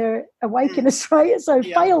when they're awake in Australia, so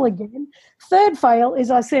fail again. Third fail is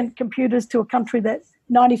I sent computers to a country that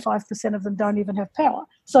 95% of them don't even have power.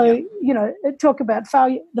 So, talk about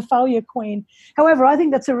failure, the failure queen. However, I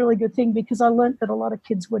think that's a really good thing because I learned that a lot of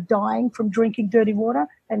kids were dying from drinking dirty water,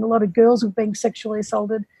 and a lot of girls were being sexually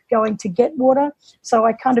assaulted going to get water. So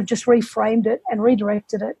I kind of just reframed it and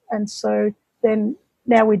redirected it. And so then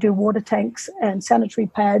now we do water tanks and sanitary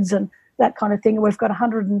pads and that kind of thing. And we've got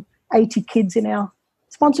 180 kids in our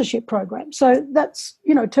sponsorship program. So that's,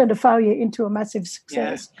 turned a failure into a massive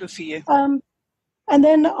success. Yeah, good for you. And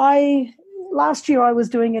then last year I was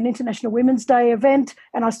doing an International Women's Day event,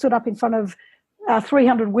 and I stood up in front of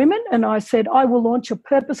 300 women and I said, I will launch a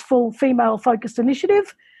purposeful female-focused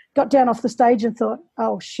initiative. Got down off the stage and thought,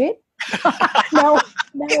 oh, shit, now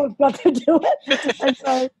I've got to do it. And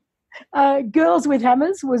so Girls with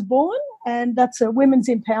Hammers was born, and that's a women's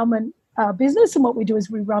empowerment business. And what we do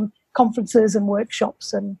is we run conferences and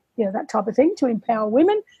workshops and, that type of thing to empower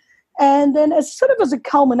women. And then as a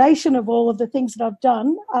culmination of all of the things that I've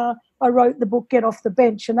done, I wrote the book Get Off the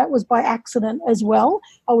Bench, and that was by accident as well.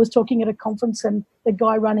 I was talking at a conference and the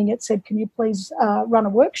guy running it said, can you please run a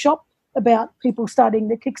workshop about people starting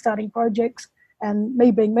the kickstarting projects. And me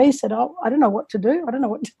being me said, oh, I don't know what to do. I don't know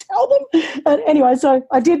what to tell them. And anyway, so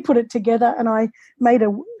I did put it together and I made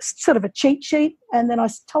a sort of a cheat sheet, and then I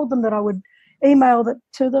told them that I would email that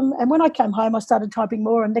to them. And when I came home, I started typing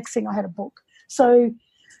more, and next thing I had a book. So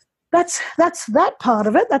that's that part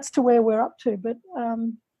of it. That's to where we're up to. But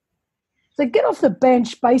so Get Off the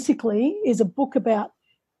Bench basically is a book about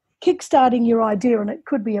kickstarting your idea, and it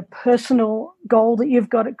could be a personal goal that you've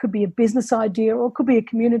got. It could be a business idea, or it could be a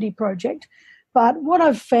community project. But what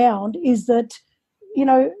I've found is that, you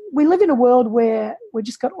know, we live in a world where we've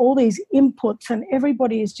just got all these inputs and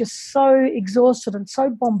everybody is just so exhausted and so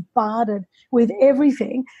bombarded with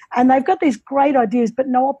everything. And they've got these great ideas, but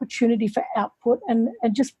no opportunity for output. And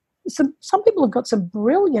just some people have got some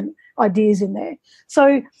brilliant ideas in there.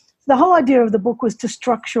 So the whole idea of the book was to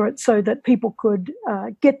structure it so that people could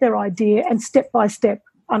get their idea and step by step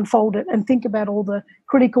unfold it and think about all the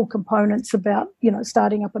critical components about, you know,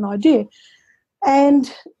 starting up an idea.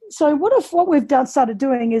 And so what we've started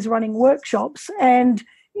doing is running workshops, and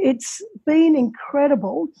it's been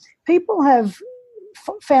incredible. People have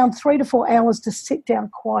found 3 to 4 hours to sit down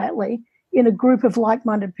quietly in a group of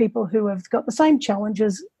like-minded people who have got the same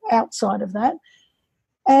challenges outside of that.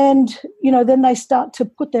 And, you know, then they start to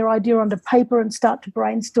put their idea onto paper and start to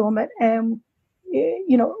brainstorm it. And,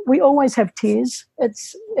 you know, we always have tears.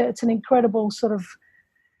 It's an incredible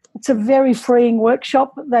it's a very freeing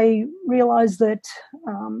workshop. They realise that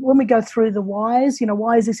when we go through the whys, you know,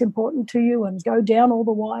 why is this important to you, and go down all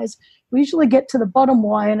the whys, we usually get to the bottom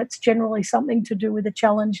why, and it's generally something to do with a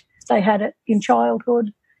challenge they had in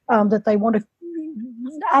childhood that they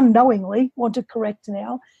unknowingly want to correct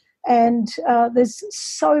now. And there's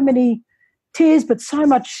so many tears, but so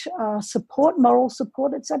much support, moral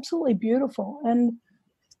support. It's absolutely beautiful. And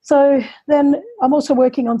so then I'm also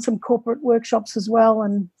working on some corporate workshops as well,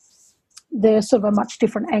 and they're sort of a much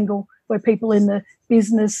different angle where people in the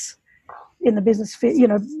business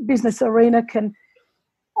arena can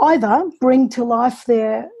either bring to life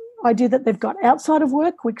their idea that they've got outside of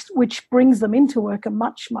work, which brings them into work a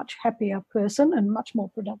much, much happier person and much more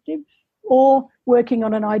productive, or working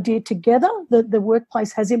on an idea together that the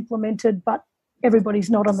workplace has implemented but everybody's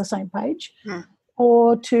not on the same page,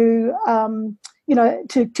 or to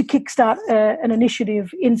kickstart an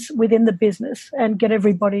initiative within the business and get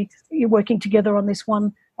everybody working together on this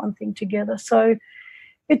one thing together. So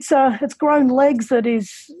it's grown legs that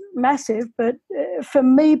is massive. But for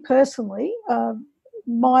me personally,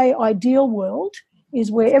 my ideal world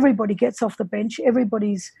is where everybody gets off the bench,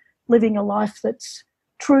 everybody's living a life that's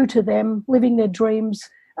true to them, living their dreams.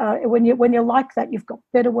 When you're like that, you've got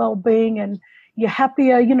better well-being and you're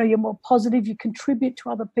happier, you know, you're more positive, you contribute to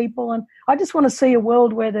other people. And I just want to see a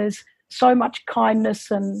world where there's so much kindness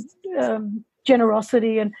and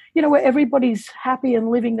generosity and, you know, where everybody's happy and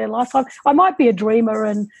living their life. I might be a dreamer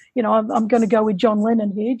and, you know, I'm going to go with John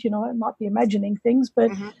Lennon here, you know, I might be imagining things,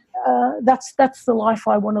 but that's the life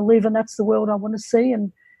I want to live and that's the world I want to see.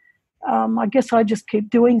 And I guess I just keep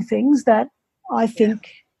doing things that I think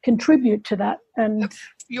contribute to that. And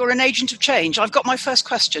you're an agent of change. I've got my first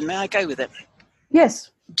question. May I go with it?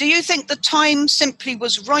 Yes. Do you think the time simply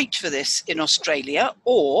was right for this in Australia,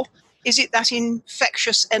 or is it that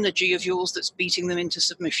infectious energy of yours that's beating them into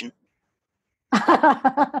submission?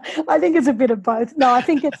 I think it's a bit of both. No, I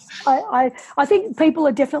think it's. I think people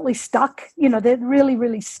are definitely stuck. You know, they're really,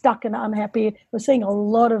 really stuck and unhappy. We're seeing a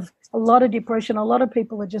lot of depression. A lot of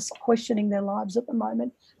people are just questioning their lives at the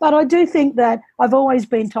moment. But I do think that I've always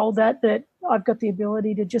been told that I've got the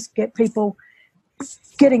ability to just get people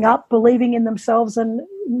getting up, believing in themselves, and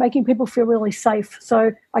making people feel really safe.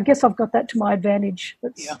 So I guess I've got that to my advantage.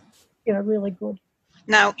 That's really good.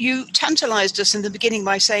 Now, you tantalised us in the beginning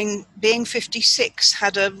by saying being 56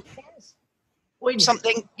 had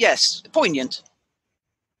something, poignant.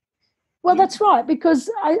 Well, that's right, because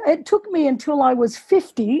it took me until I was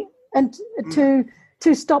 50 and to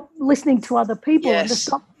stop listening to other people and to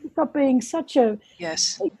stop being such a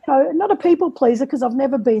not a people pleaser, because I've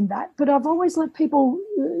never been that, but I've always let people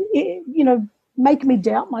make me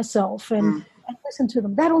doubt myself and listen to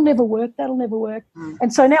them. That'll never work.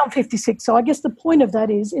 And so now I'm 56. So I guess the point of that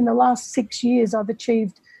is in the last 6 years I've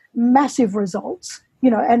achieved massive results,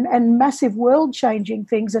 and massive world-changing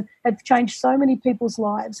things, and have changed so many people's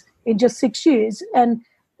lives in just 6 years. And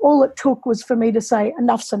all it took was for me to say,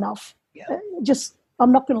 enough's enough. Yeah.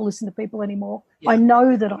 I'm not going to listen to people anymore. Yeah. I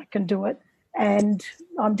know that I can do it, and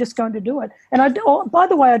I'm just going to do it. And by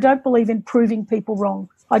the way, I don't believe in proving people wrong.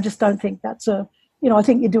 I just don't think that's I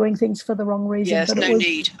think you're doing things for the wrong reason. Yes, but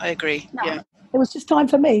need. I agree. No, it was just time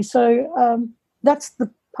for me. So that's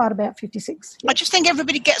part about 56. I just think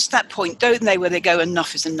everybody gets to that point, don't they, where they go,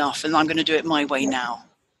 enough is enough, and I'm going to do it my way now.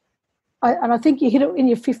 I think you hit it in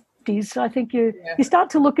your 50s. I think you start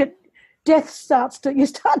to look at death. You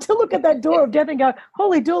start to look at that door of death and go,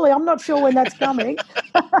 holy dooly, I'm not sure when that's coming.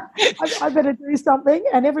 I better do something,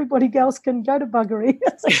 and everybody else can go to buggery.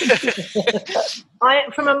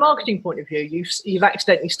 From a marketing point of view, you've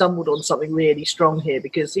accidentally stumbled on something really strong here,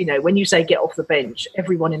 because when you say get off the bench,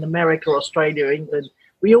 everyone in America, Australia, England,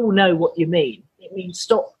 we all know what you mean. It means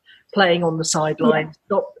stop playing on the sidelines,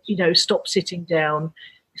 stop sitting down,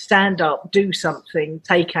 stand up, do something,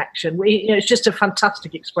 take action. It's just a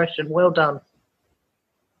fantastic expression. Well done.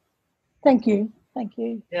 Thank you.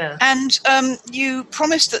 Yeah. And you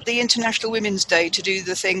promised at the International Women's Day to do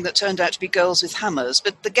the thing that turned out to be Girls with Hammers,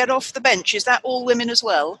 but the get off the bench, is that all women as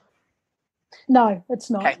well? No, it's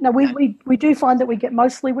not. Okay. No, we do find that we get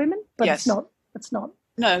mostly women, but it's not.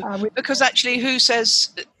 No, because actually, who says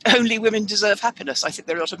only women deserve happiness? I think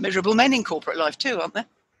there are a lot of miserable men in corporate life too, aren't there?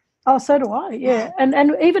 Oh, so do I, yeah.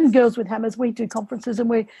 And even Girls with Hammers, we do conferences, and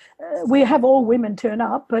we have all women turn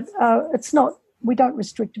up, but it's not, we don't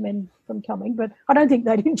restrict men from coming, but I don't think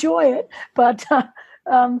they'd enjoy it. But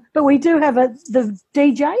we do have the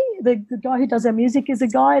DJ, the guy who does our music is a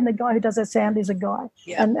guy, and the guy who does our sound is a guy.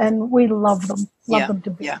 Yeah. And we love them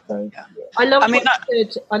to bits. Yeah. So. Yeah. I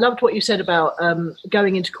loved what you said about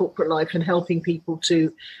going into corporate life and helping people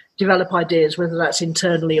to develop ideas, whether that's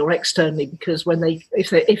internally or externally, because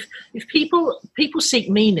if people seek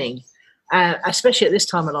meaning, especially at this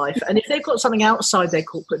time of life, and if they've got something outside their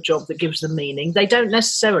corporate job that gives them meaning, they don't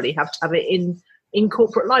necessarily have to have it in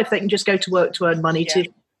corporate life. They can just go to work to earn money to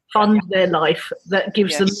fund their life that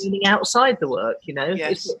gives them meaning outside the work.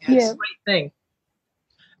 It's a great thing.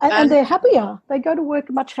 And they're happier. They go to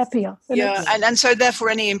work much happier. Yeah, and so therefore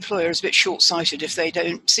any employer is a bit short-sighted if they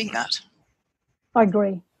don't see that. I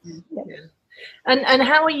agree. Yeah. And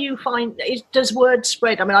how are you does word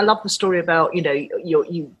spread? I mean, I love the story about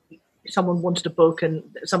someone wanted a book and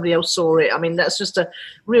somebody else saw it. I mean, that's just a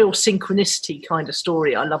real synchronicity kind of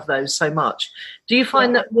story. I love those so much. Do you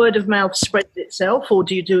find that word of mouth spreads itself, or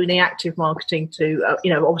do you do any active marketing to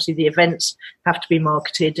obviously the events have to be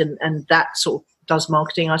marketed, and that sort of does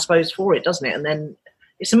marketing, I suppose, for it, doesn't it? And then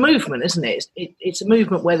it's a movement, isn't it? It's a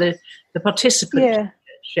movement where the participants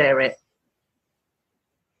share it.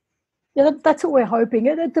 Yeah, that's what we're hoping.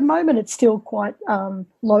 At the moment, it's still quite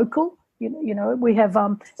local. We have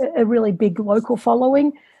a really big local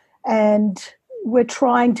following, and we're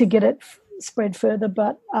trying to get it spread further.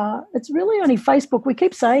 But it's really only Facebook. We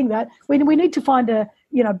keep saying that we need to find a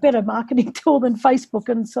better marketing tool than Facebook.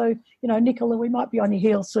 And so Nicola, we might be on your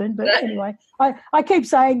heels soon. But anyway, I keep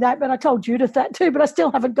saying that, but I told Judith that too. But I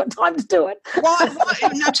still haven't got time to do it. Why?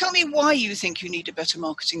 Now tell me why you think you need a better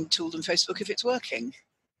marketing tool than Facebook if it's working.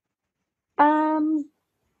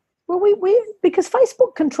 Well, we because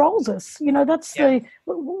Facebook controls us. That's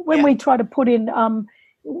when we try to put in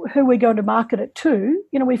who we're going to market it to.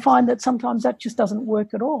 We find that sometimes that just doesn't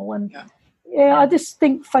work at all. And I just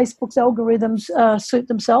think Facebook's algorithms suit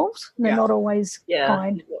themselves, and they're not always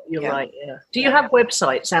kind. You're right. Yeah. Do you have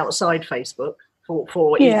websites outside Facebook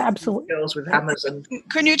for absolutely Girls with Hammers? And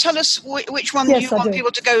can you tell us which one you want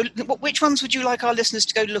people to go? Which ones would you like our listeners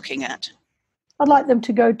to go looking at? I'd like them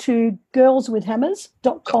to go to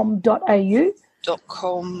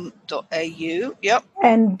girlswithhammers.com.au. Yep.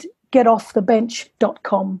 And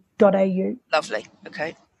getoffthebench.com.au. Lovely.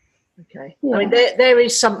 Okay. Yeah. I mean, there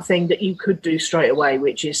is something that you could do straight away,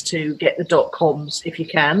 which is to get the .coms if you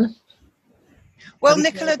can. Well,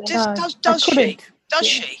 Nicola, does she?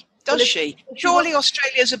 Surely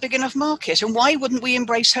Australia's a big enough market, and why wouldn't we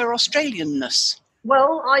embrace her Australianness?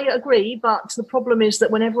 Well, I agree, but the problem is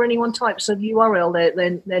that whenever anyone types a URL,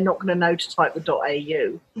 they're not going to know to type the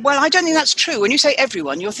 .au. Well, I don't think that's true. When you say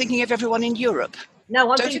everyone, you're thinking of everyone in Europe.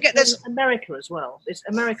 No, don't forget there's America as well. It's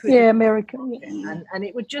America. America. Yeah. And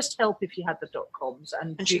it would just help if you had the .coms.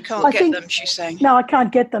 And she can't get them, she's saying. No, I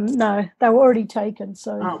can't get them. No, they were already taken.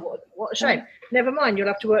 So. Oh, what a shame. Never mind, you'll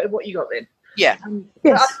have to work with what you got then. Yeah.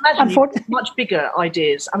 Yes, I imagine much bigger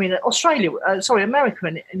ideas. I mean, America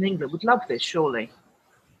and England would love this, surely.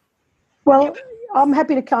 Well, I'm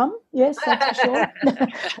happy to come. Yes, that's for sure.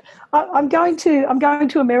 I'm going to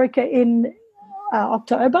America in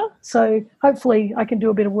October, so hopefully I can do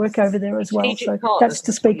a bit of work over there as well. So that's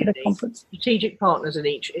to speak at a conference. Strategic partners in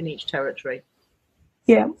each territory.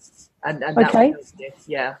 Yeah. And okay.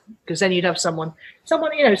 Yeah, because then you'd have someone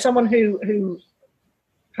who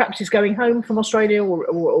perhaps is going home from Australia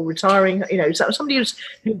or retiring, somebody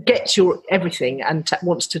who gets your everything and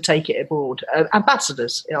wants to take it abroad.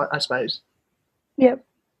 Ambassadors, I suppose. Yep.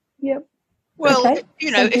 Well, Okay,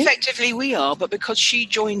 effectively we are, but because she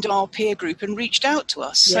joined our peer group and reached out to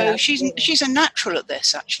us. So she's a natural at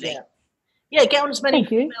this, actually. Yeah, get on as many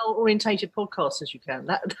female-orientated podcasts as you can.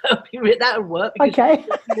 That would work. Because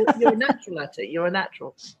you're a natural at it. You're a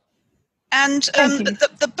natural. And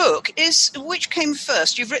the book which came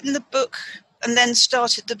first? You've written the book and then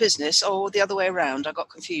started the business, or the other way around? I got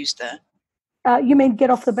confused there. You mean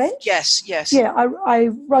Get Off the Bench? Yes. Yeah, I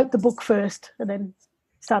wrote the book first and then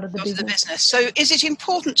started the business. So is it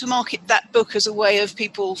important to market that book as a way of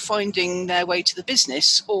people finding their way to the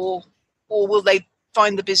business, or will they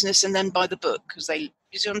find the business and then buy the book? Because you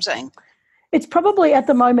see what I'm saying? It's probably at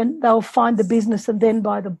the moment they'll find the business and then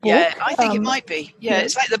buy the book. Yeah, I think it might be. Yeah,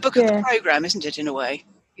 it's like the book of the program, isn't it, in a way?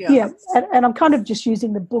 Yeah, and I'm kind of just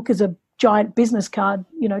using the book as a giant business card,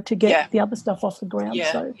 to get the other stuff off the ground.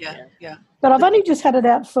 Yeah. But I've only just had it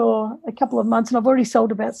out for a couple of months, and I've already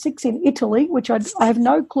sold about 6 in Italy, which I have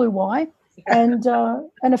no clue why, and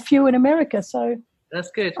a few in America. So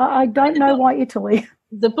that's good. I don't know why Italy.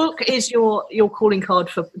 The book is your calling card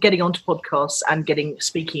for getting onto podcasts and getting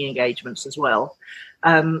speaking engagements as well.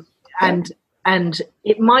 And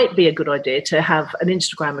it might be a good idea to have an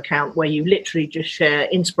Instagram account where you literally just share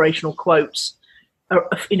inspirational quotes,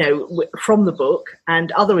 from the book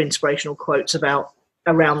and other inspirational quotes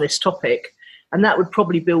around this topic. And that would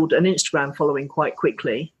probably build an Instagram following quite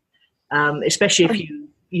quickly, especially if you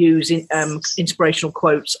use inspirational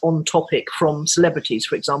quotes on topic from celebrities,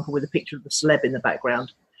 for example, with a picture of the celeb in the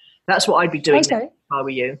background. That's what I'd be doing if I were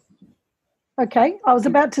you. Okay. I was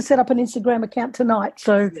about to set up an Instagram account tonight,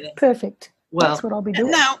 so perfect. Well, that's what I'll be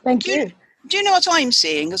doing. Now, thank you. Do you know what I'm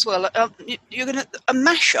seeing as well? You're going to a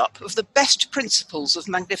mashup of the best principles of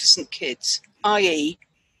Magnificent Kids, i.e.,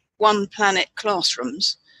 One Planet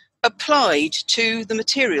classrooms, applied to the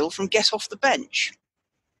material from Get Off the Bench.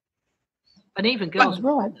 And even girls.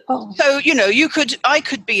 Right. Oh. So, I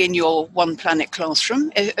could be in your One Planet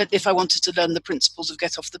classroom if I wanted to learn the principles of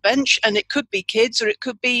Get Off the Bench, and it could be kids or it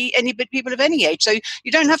could be people of any age. So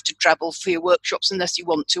you don't have to travel for your workshops unless you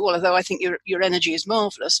want to, although I think your energy is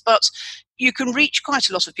marvellous. But you can reach quite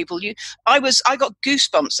a lot of people. I got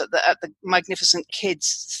goosebumps at the Magnificent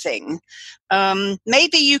Kids thing.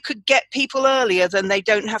 Maybe you could get people earlier, then they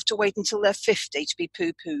don't have to wait until they're 50 to be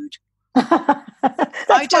poo-pooed.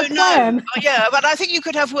 I don't know. Yeah, but I think you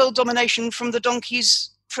could have world domination from the donkeys.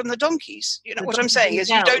 You know what I'm saying is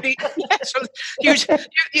you don't need.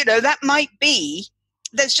 That might be.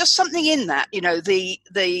 There's just something in that.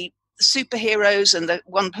 The superheroes and the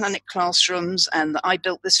One Planet classrooms and the I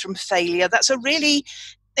built this from failure. That's a really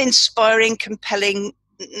inspiring, compelling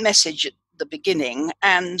message at the beginning,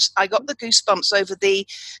 and I got the goosebumps over the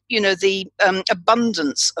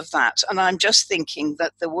abundance of that. And I'm just thinking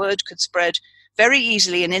that the word could spread very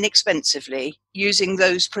easily and inexpensively using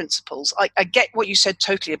those principles. I get what you said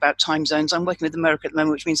totally about time zones. I'm working with America at the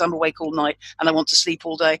moment, which means I'm awake all night and I want to sleep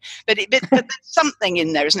all day. But there's something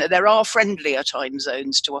in there, isn't it? There are friendlier time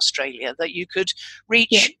zones to Australia that you could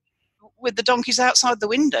reach with the donkeys outside the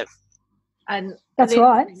window. And that's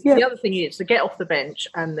right. Yeah. The other thing is the Get Off the Bench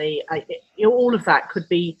and all of that could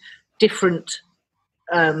be different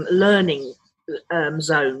learning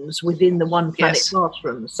zones within the One Planet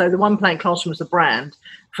classroom. So the One Planet classroom is the brand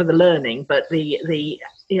for the learning, but the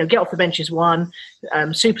Get Off the Bench is one,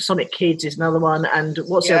 Supersonic Kids is another one, and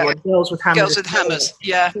what's the other one? Girls with Hammers. Girls with Hammers.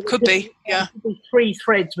 Yeah, so could be. Yeah, could be 3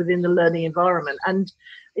 threads within the learning environment. And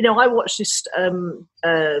I watched this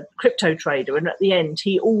crypto trader, and at the end,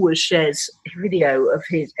 he always shares video of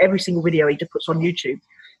every single video he puts on YouTube.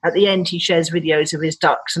 At the end, he shares videos of his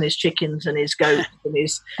ducks and his chickens and his goats and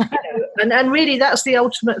his, and really that's the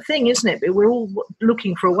ultimate thing, isn't it? We're all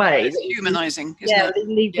looking for a way. It's humanising, isn't it?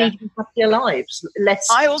 Leading happier lives.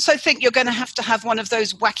 I also think you're going to have one of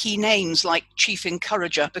those wacky names like Chief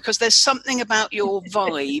Encourager, because there's something about your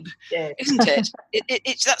vibe, isn't it?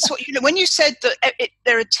 It's that's what when you said that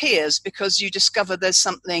there are tears because you discover there's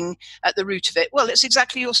something at the root of it. Well, it's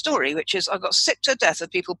exactly your story, which is I got sick to death of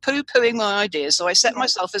people poo-pooing my ideas, so I set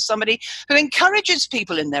myself as somebody who encourages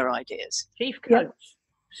people in their ideas. Chief coach.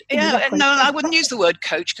 Yeah, exactly. No, I wouldn't use the word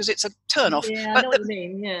coach because it's a turn-off. Yeah, I know what you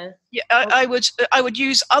mean. Yeah. I would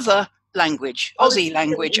use other language, Aussie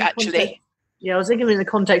language, actually. I was thinking in the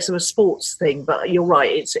context of a sports thing, but you're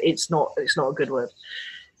right. It's not a good word.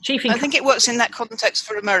 I think it works in that context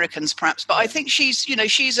for Americans, perhaps. But I think she's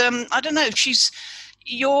I don't know. She's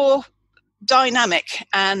your dynamic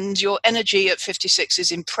and your energy at 56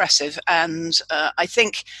 is impressive, and I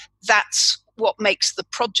think that's what makes the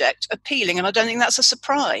project appealing, and I don't think that's a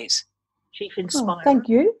surprise. Chief Inspire. Oh, thank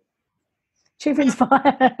you. Chief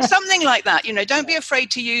Inspire. Something like that, don't be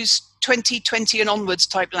afraid to use 2020 and onwards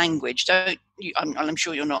type language. Don't, I'm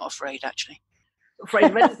sure you're not afraid, actually. Afraid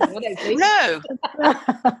of anything, I don't think. No.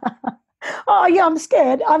 Oh, yeah, I'm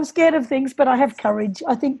scared. I'm scared of things, but I have courage.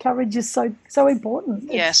 I think courage is so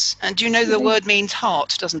important. Yes, and do you know the word means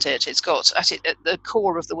heart, doesn't it? It's got at the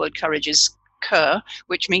core of the word courage is cœur,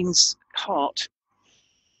 which means heart.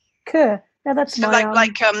 Cœur. Now that's so my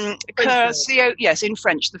cœur, C-O, yes, in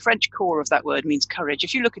French. The French core of that word means courage.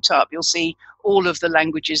 If you look it up, you'll see all of the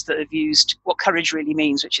languages that have used what courage really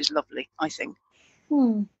means, which is lovely, I think.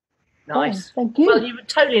 Nice. Oh, thank you. Well, you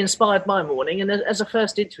totally inspired my morning, and as a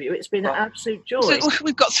first interview, it's been an absolute joy. So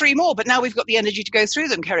we've got 3 more, but now we've got the energy to go through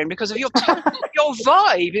them, Kerryn, because of your your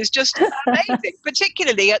vibe is just amazing,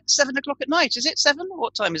 particularly at 7 o'clock at night. Is it 7?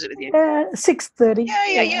 What time is it with you? 6:30.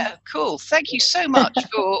 Yeah. Cool. Thank you so much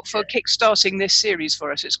for kick-starting this series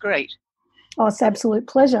for us. It's great. Oh, it's an absolute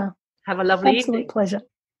pleasure. Have a lovely absolute evening. Pleasure.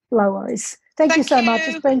 No worries. Thank you so much.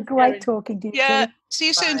 It's been great talking to you. Yeah. Julie. See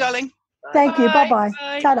you soon, darling. Thank you.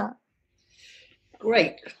 Bye-bye. Ta-da.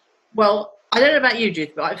 Great. Well, I don't know about you,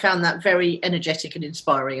 Judith, but I found that very energetic and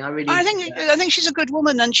inspiring. I think she's a good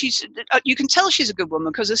woman, and you can tell she's a good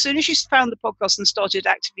woman because as soon as she found the podcast and started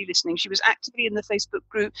actively listening, she was actively in the Facebook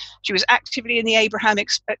group. She was actively in the Abraham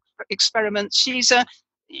experiment. She's a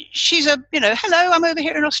hello, I'm over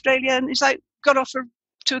here in Australia, and it's like got off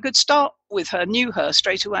to a good start with her, knew her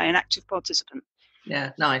straight away, an active participant.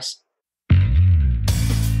 Yeah, nice.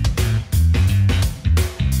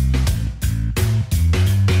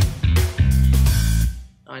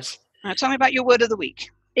 Nice. Now, tell me about your word of the week.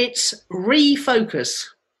 It's refocus.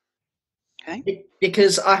 Okay.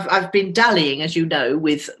 Because I've been dallying, as you know,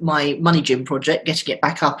 with my money gym project, getting it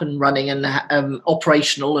back up and running and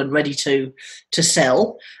operational and ready to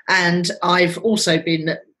sell. And I've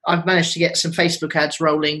managed to get some Facebook ads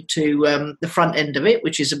rolling to the front end of it,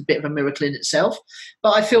 which is a bit of a miracle in itself.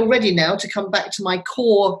 But I feel ready now to come back to my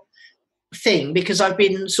core thing, because I've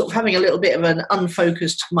been sort of having a little bit of an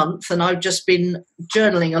unfocused month, and I've just been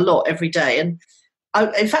journaling a lot every day. And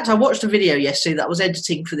in fact, I watched a video yesterday that I was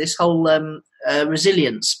editing for this whole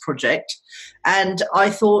resilience project, and I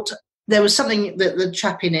thought there was something that the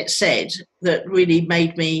chap in it said that really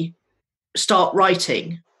made me start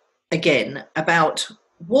writing again about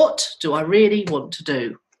what do I really want to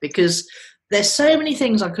do, because there's so many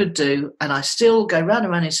things I could do, and I still go round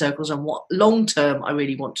and round in circles on what long-term I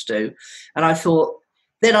really want to do. And I thought,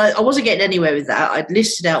 then I wasn't getting anywhere with that. I'd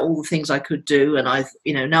listed out all the things I could do, and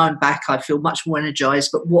now I'm back, I feel much more energized,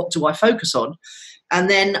 but what do I focus on? And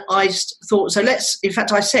then I thought,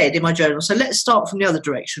 I said in my journal, so let's start from the other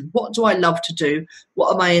direction. What do I love to do?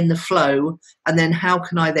 What am I in the flow? And then how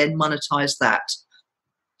can I then monetize that?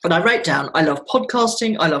 And I wrote down, I love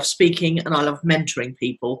podcasting, I love speaking, and I love mentoring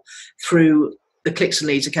people through the Clicks and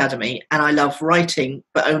Leads Academy. And I love writing,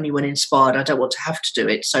 but only when inspired. I don't want to have to do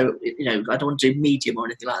it. So, I don't want to do Medium or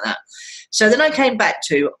anything like that. So then I came back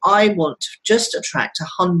to, I want to just attract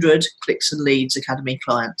 100 Clicks and Leads Academy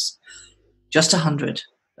clients. Just 100.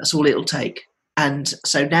 That's all it'll take. And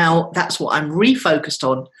so now that's what I'm refocused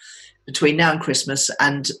on between now and Christmas.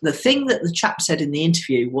 And the thing that the chap said in the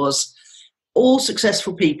interview was, all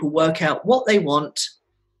successful people work out what they want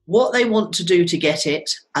to do to get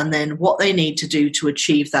it, and then what they need to do to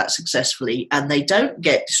achieve that successfully. And they don't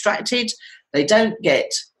get distracted, they don't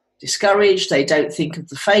get discouraged, they don't think of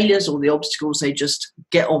the failures or the obstacles, they just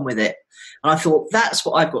get on with it. And I thought, that's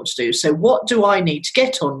what I've got to do. So what do I need to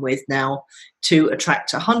get on with now to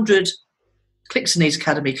attract 100 Clicks and Leads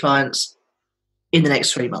Academy clients in the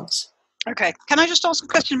next 3 months? Okay. Can I just ask a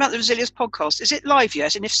question about the Resilience podcast? Is it live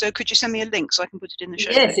yet? And if so, could you send me a link so I can put it in the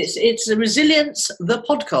show? Yes, it's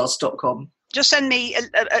resilience.thepodcast.com. Just send me.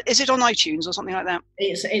 Is it on iTunes or something like that?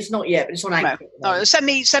 It's not yet, but it's on Anchor. No, send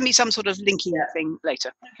me some sort of linking thing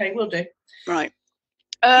later. Okay, will do. Right.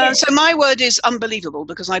 So my word is unbelievable,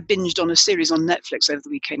 because I binged on a series on Netflix over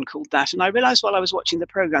the weekend called that, and I realised while I was watching the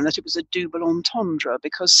programme that it was a double entendre,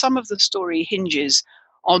 because some of the story hinges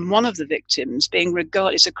on one of the victims being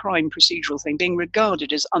regarded, it's a crime procedural thing, being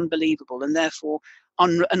regarded as unbelievable and therefore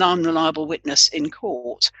an unreliable witness in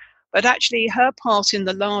court. But actually her part in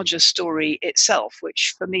the larger story itself,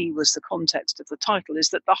 which for me was the context of the title, is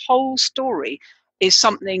that the whole story is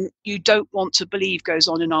something you don't want to believe goes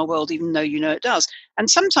on in our world, even though you know it does. And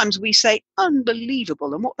sometimes we say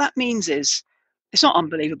unbelievable, and what that means is it's not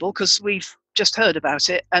unbelievable because we've just heard about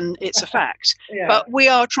it and it's a fact. Yeah. But we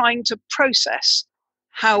are trying to process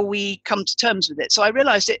how we come to terms with it. So I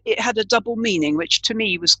realised it had a double meaning, which to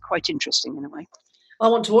me was quite interesting in a way. I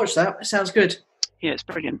want to watch that. It sounds good. Yeah, it's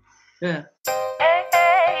brilliant. Yeah.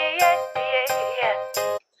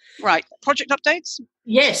 Right. Project updates?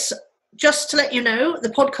 Yes. just to let you know, the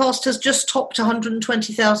podcast has just topped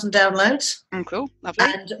 120,000 downloads. Cool, lovely.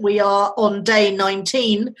 And we are on day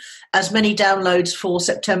 19, as many downloads for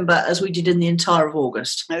September as we did in the entire of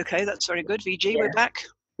August. Okay, that's very good. VG, we're back.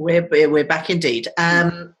 We're back indeed.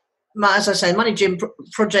 As I say, Money Gym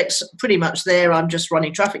project's pretty much there. I'm just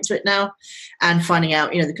running traffic to it now and finding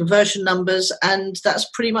out, the conversion numbers. And that's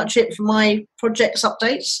pretty much it for my projects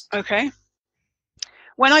updates. Okay.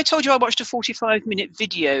 When I told you I watched a 45-minute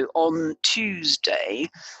video on Tuesday,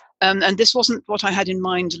 and this wasn't what I had in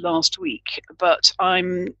mind last week, but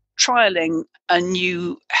I'm trialing a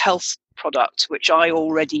new health product, which I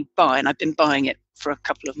already buy, and I've been buying it for a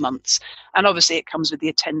couple of months. And obviously it comes with the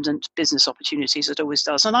attendant business opportunities it always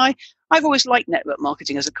does. And I've always liked network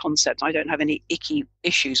marketing as a concept. I don't have any icky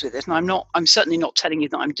issues with it. And I'm certainly not telling you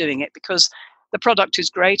that I'm doing it, because the product is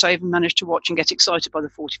great. I even managed to watch and get excited by the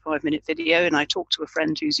 45-minute video, and I talked to a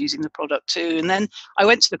friend who's using the product too. And then I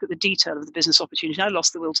went to look at the detail of the business opportunity, and I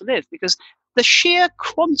lost the will to live, because the sheer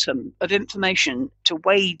quantum of information to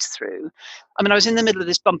wade through. I mean, I was in the middle of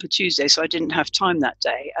this bumper Tuesday, so I didn't have time that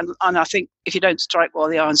day. And I think if you don't strike while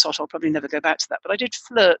the iron's hot, I'll probably never go back to that. But I did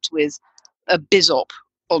flirt with a BizOp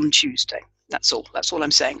on Tuesday. That's all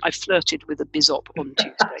I'm saying. I flirted with a BizOp on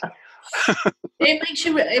Tuesday. It makes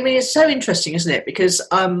you, it's so interesting, isn't it? Because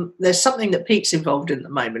there's something that Pete's involved in at the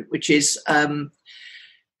moment, which is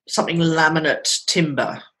something laminate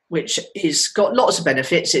timber, which is got lots of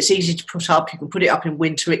benefits. It's easy to put up. You can put it up in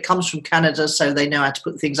winter. It comes from Canada, so they know how to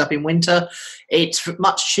put things up in winter. It's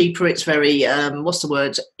much cheaper. It's very,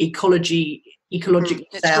 ecologically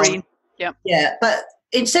it's sound. green. Yeah, but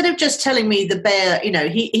instead of just telling me the bare,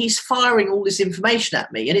 he's firing all this information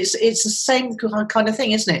at me, and it's the same kind of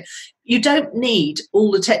thing, isn't it? You don't need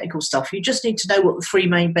all the technical stuff. You just need to know what the three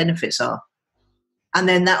main benefits are, and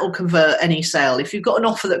then that will convert any sale. If you've got an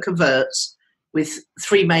offer that converts with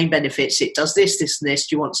three main benefits, it does this, this, and this.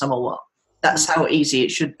 Do you want some or what? That's how easy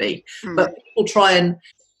it should be. But people try and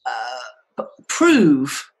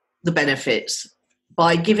prove the benefits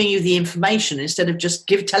by giving you the information instead of just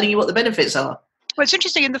telling you what the benefits are. Well, it's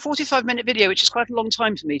interesting, in the 45-minute video, which is quite a long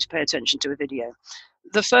time for me to pay attention to a video,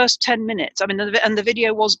 the first 10 minutes, and the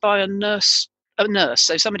video was by a nurse,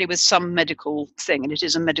 so somebody with some medical thing, and it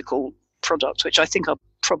is a medical product, which I think I'll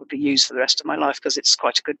probably use for the rest of my life because it's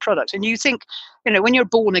quite a good product. And you think, when you're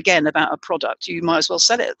born again about a product, you might as well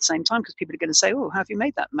sell it at the same time, because people are going to say, oh, how have you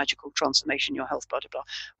made that magical transformation in your health, blah, blah, blah.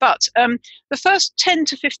 But the first 10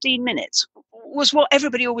 to 15 minutes was what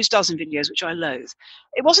everybody always does in videos, which I loathe.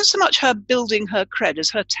 It wasn't so much her building her cred as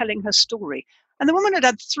her telling her story. And the woman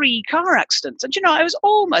had 3 car accidents. And, I was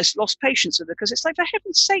almost lost patience with her, because it's like, for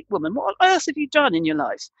heaven's sake, woman, what on earth have you done in your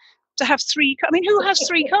life to have 3? Who has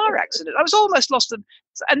 3 car accidents? I was almost lost them.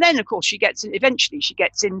 And then, of course, eventually she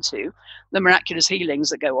gets into the miraculous healings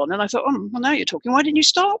that go on. And I thought, well, now you're talking. Why didn't you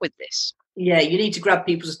start with this? Yeah, you need to grab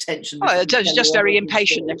people's attention. Oh, it's just very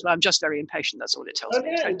impatient, Nicola. I'm just very impatient. That's all it tells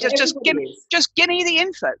me. Just give me the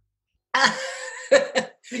info.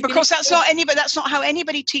 Because that's not how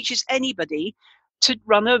anybody teaches anybody to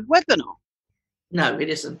run a webinar. No, it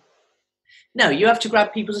isn't. No, you have to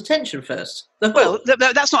grab people's attention first. Well,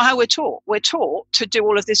 that's not how we're taught. We're taught to do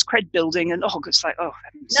all of this cred building, and it's like,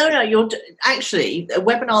 No, you're actually, a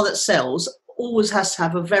webinar that sells always has to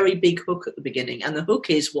have a very big hook at the beginning, and the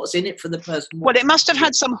hook is what's in it for the person. Well, it must have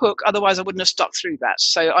had some hook, otherwise I wouldn't have stuck through that.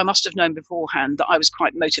 So I must have known beforehand that I was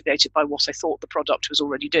quite motivated by what I thought the product was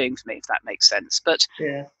already doing for me, if that makes sense. But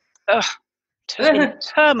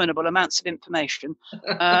interminable amounts of information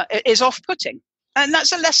is off-putting, and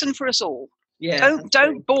that's a lesson for us all. Yeah,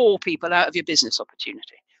 don't bore people out of your business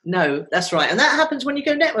opportunity. No, that's right, and that happens when you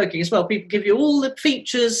go networking as well. People give you all the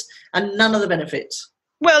features and none of the benefits.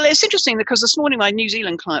 Well, it's interesting because this morning my New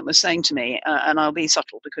Zealand client was saying to me, and I'll be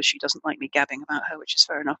subtle because she doesn't like me gabbing about her, which is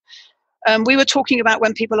fair enough. We were talking about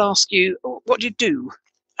when people ask you, what do you do?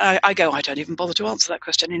 I go, I don't even bother to answer that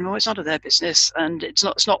question anymore. It's none of their business, and it's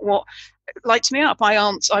not what lights me up.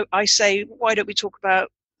 I say, why don't we talk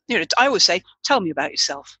about, I always say, tell me about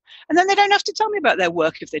yourself. And then they don't have to tell me about their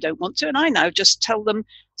work if they don't want to. And I now just tell them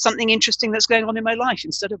something interesting that's going on in my life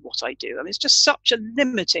instead of what I do. It's just such a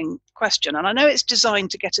limiting question. And I know it's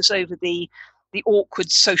designed to get us over the awkward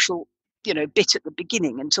social, bit at the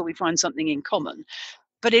beginning until we find something in common.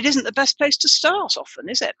 But it isn't the best place to start often,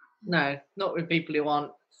 is it? No, not with people who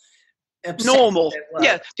aren't normal.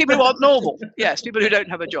 Yeah, people who aren't normal. Yes, people who don't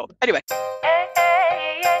have a job. Anyway.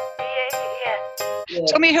 Yeah.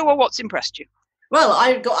 Tell me who or what's impressed you. Well,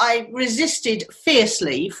 I resisted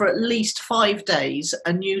fiercely for at least 5 days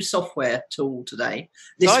a new software tool today.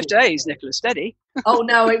 5 days, Nicola, steady. Oh,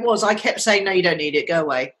 no, it was. I kept saying, no, you don't need it. Go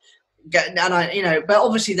away. And but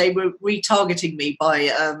obviously they were retargeting me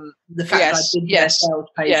by the fact that I'd been to their sales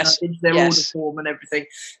page and I'd been to their order form and everything.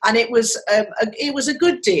 And it was a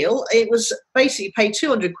good deal. It was basically pay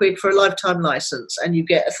 £200 for a lifetime license, and you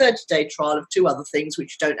get a 30-day trial of 2 other things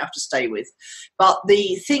which you don't have to stay with. But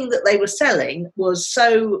the thing that they were selling was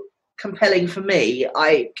so compelling for me,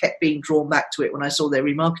 I kept being drawn back to it when I saw their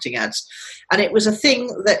remarketing ads. And it was a thing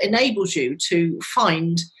that enables you to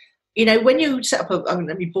find, when you set up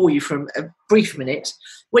let me bore you for a brief minute.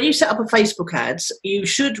 When you set up a Facebook ads, you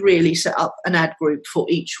should really set up an ad group for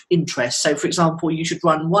each interest. So, for example, you should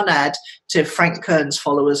run one ad to Frank Kern's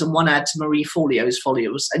followers and one ad to Marie Forleo's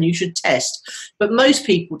followers, and you should test. But most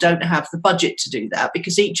people don't have the budget to do that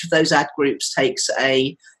because each of those ad groups takes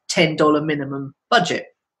a $10 minimum budget.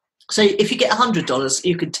 So if you get $100,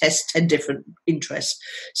 you can test 10 different interests.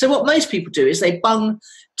 So what most people do is they bung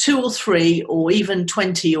 2 or 3 or even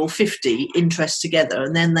 20 or 50 interests together,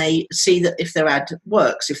 and then they see that if their ad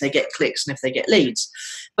works, if they get clicks and if they get leads.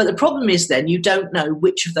 But the problem is then you don't know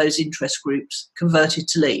which of those interest groups converted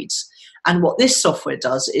to leads. And what this software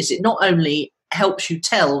does is it not only helps you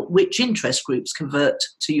tell which interest groups convert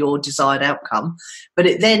to your desired outcome, but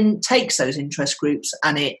it then takes those interest groups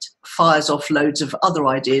and it fires off loads of other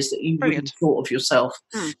ideas that you wouldn't have thought of yourself.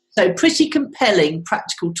 So pretty compelling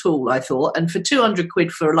practical tool, I thought. And for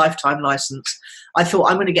 £200 for a lifetime license, I thought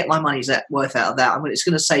I'm going to get my money's worth out of that. It's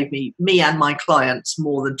going to save me and my clients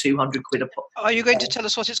more than £200 a pop. Are you going to tell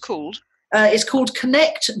us what it's called? It's called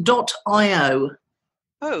Connect.io.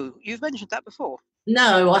 Oh, you've mentioned that before.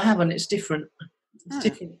 No, I haven't. It's different. It's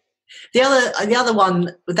different. The other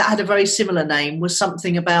one that had a very similar name was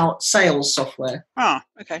something about sales software. Ah,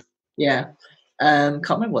 okay. Yeah. Can't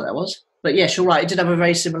remember what that was. But yes, you're right. It did have a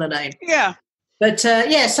very similar name. Yeah. But so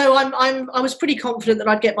I was pretty confident that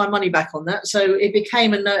I'd get my money back on that. So it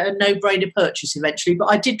became a no-brainer purchase eventually.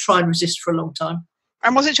 But I did try and resist for a long time.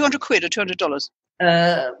 And was it £200 or $200?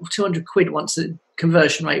 £200 once the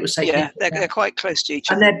conversion rate was taken. Yeah, they're quite close to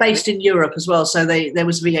each other. And they're based in Europe as well, so there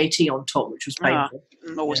was VAT on top, which was painful.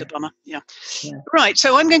 Always a bummer, yeah. Right,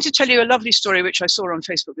 so I'm going to tell you a lovely story which I saw on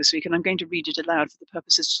Facebook this week, and I'm going to read it aloud for the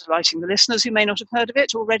purposes of delighting the listeners who may not have heard of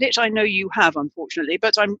it or read it. I know you have, unfortunately,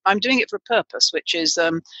 but I'm doing it for a purpose, which is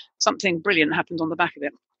something brilliant happened on the back of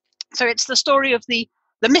it. So it's the story of the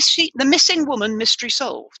missing woman mystery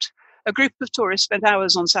solved. A group of tourists spent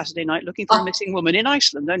hours on Saturday night looking for a missing woman in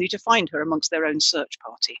Iceland, only to find her amongst their own search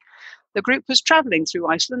party. The group was travelling through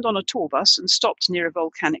Iceland on a tour bus and stopped near a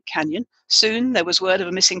volcanic canyon. Soon there was word of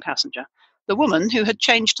a missing passenger. The woman, who had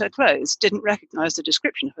changed her clothes, didn't recognise the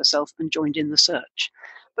description of herself and joined in the search.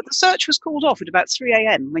 But the search was called off at about 3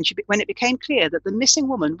 a.m. when it became clear that the missing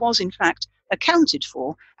woman was, in fact, accounted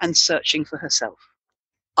for and searching for herself.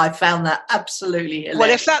 I found that absolutely hilarious. Well,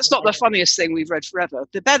 if that's not the funniest thing we've read forever,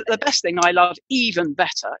 the best thing I love even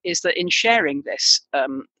better is that in sharing this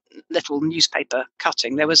little newspaper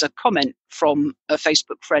cutting, there was a comment from a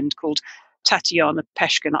Facebook friend called Tatiana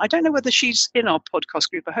Peshkin. I don't know whether she's in our podcast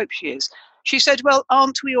group. I hope she is. She said, well,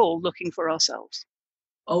 aren't we all looking for ourselves?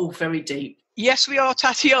 Oh, very deep. Yes, we are,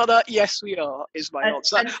 Tatiana. Yes, we are, is my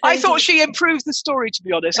answer. I thought she improved the story, to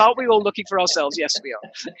be honest. Aren't we all looking for ourselves? Yes, we are.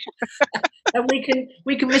 And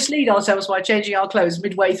we can mislead ourselves by changing our clothes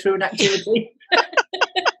midway through an activity.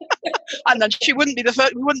 And then we wouldn't be the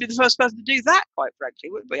first person to do that, quite frankly,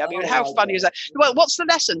 would we? I mean, how funny is that? Well, what's the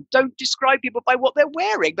lesson? Don't describe people by what they're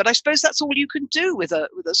wearing. But I suppose that's all you can do with a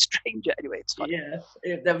stranger. Anyway, it's funny.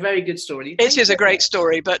 Yeah, they're a very good story. It is a great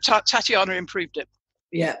story, but Tatiana improved it.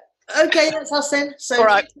 Yeah. Okay, that's us then. So all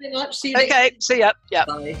right. Thanks very much. See you next Okay, see ya. Yeah.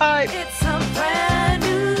 Bye. Bye. It's a brand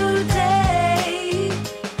new day.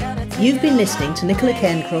 You've been listening to Nicola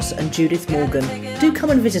Cairncross and Judith Morgan. Do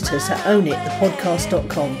come and visit us at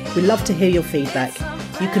ownitthepodcast.com. We'd love to hear your feedback.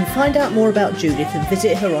 You can find out more about Judith and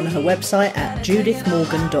visit her on her website at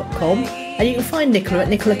judithmorgan.com, and you can find Nicola at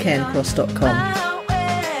nicolacairncross.com.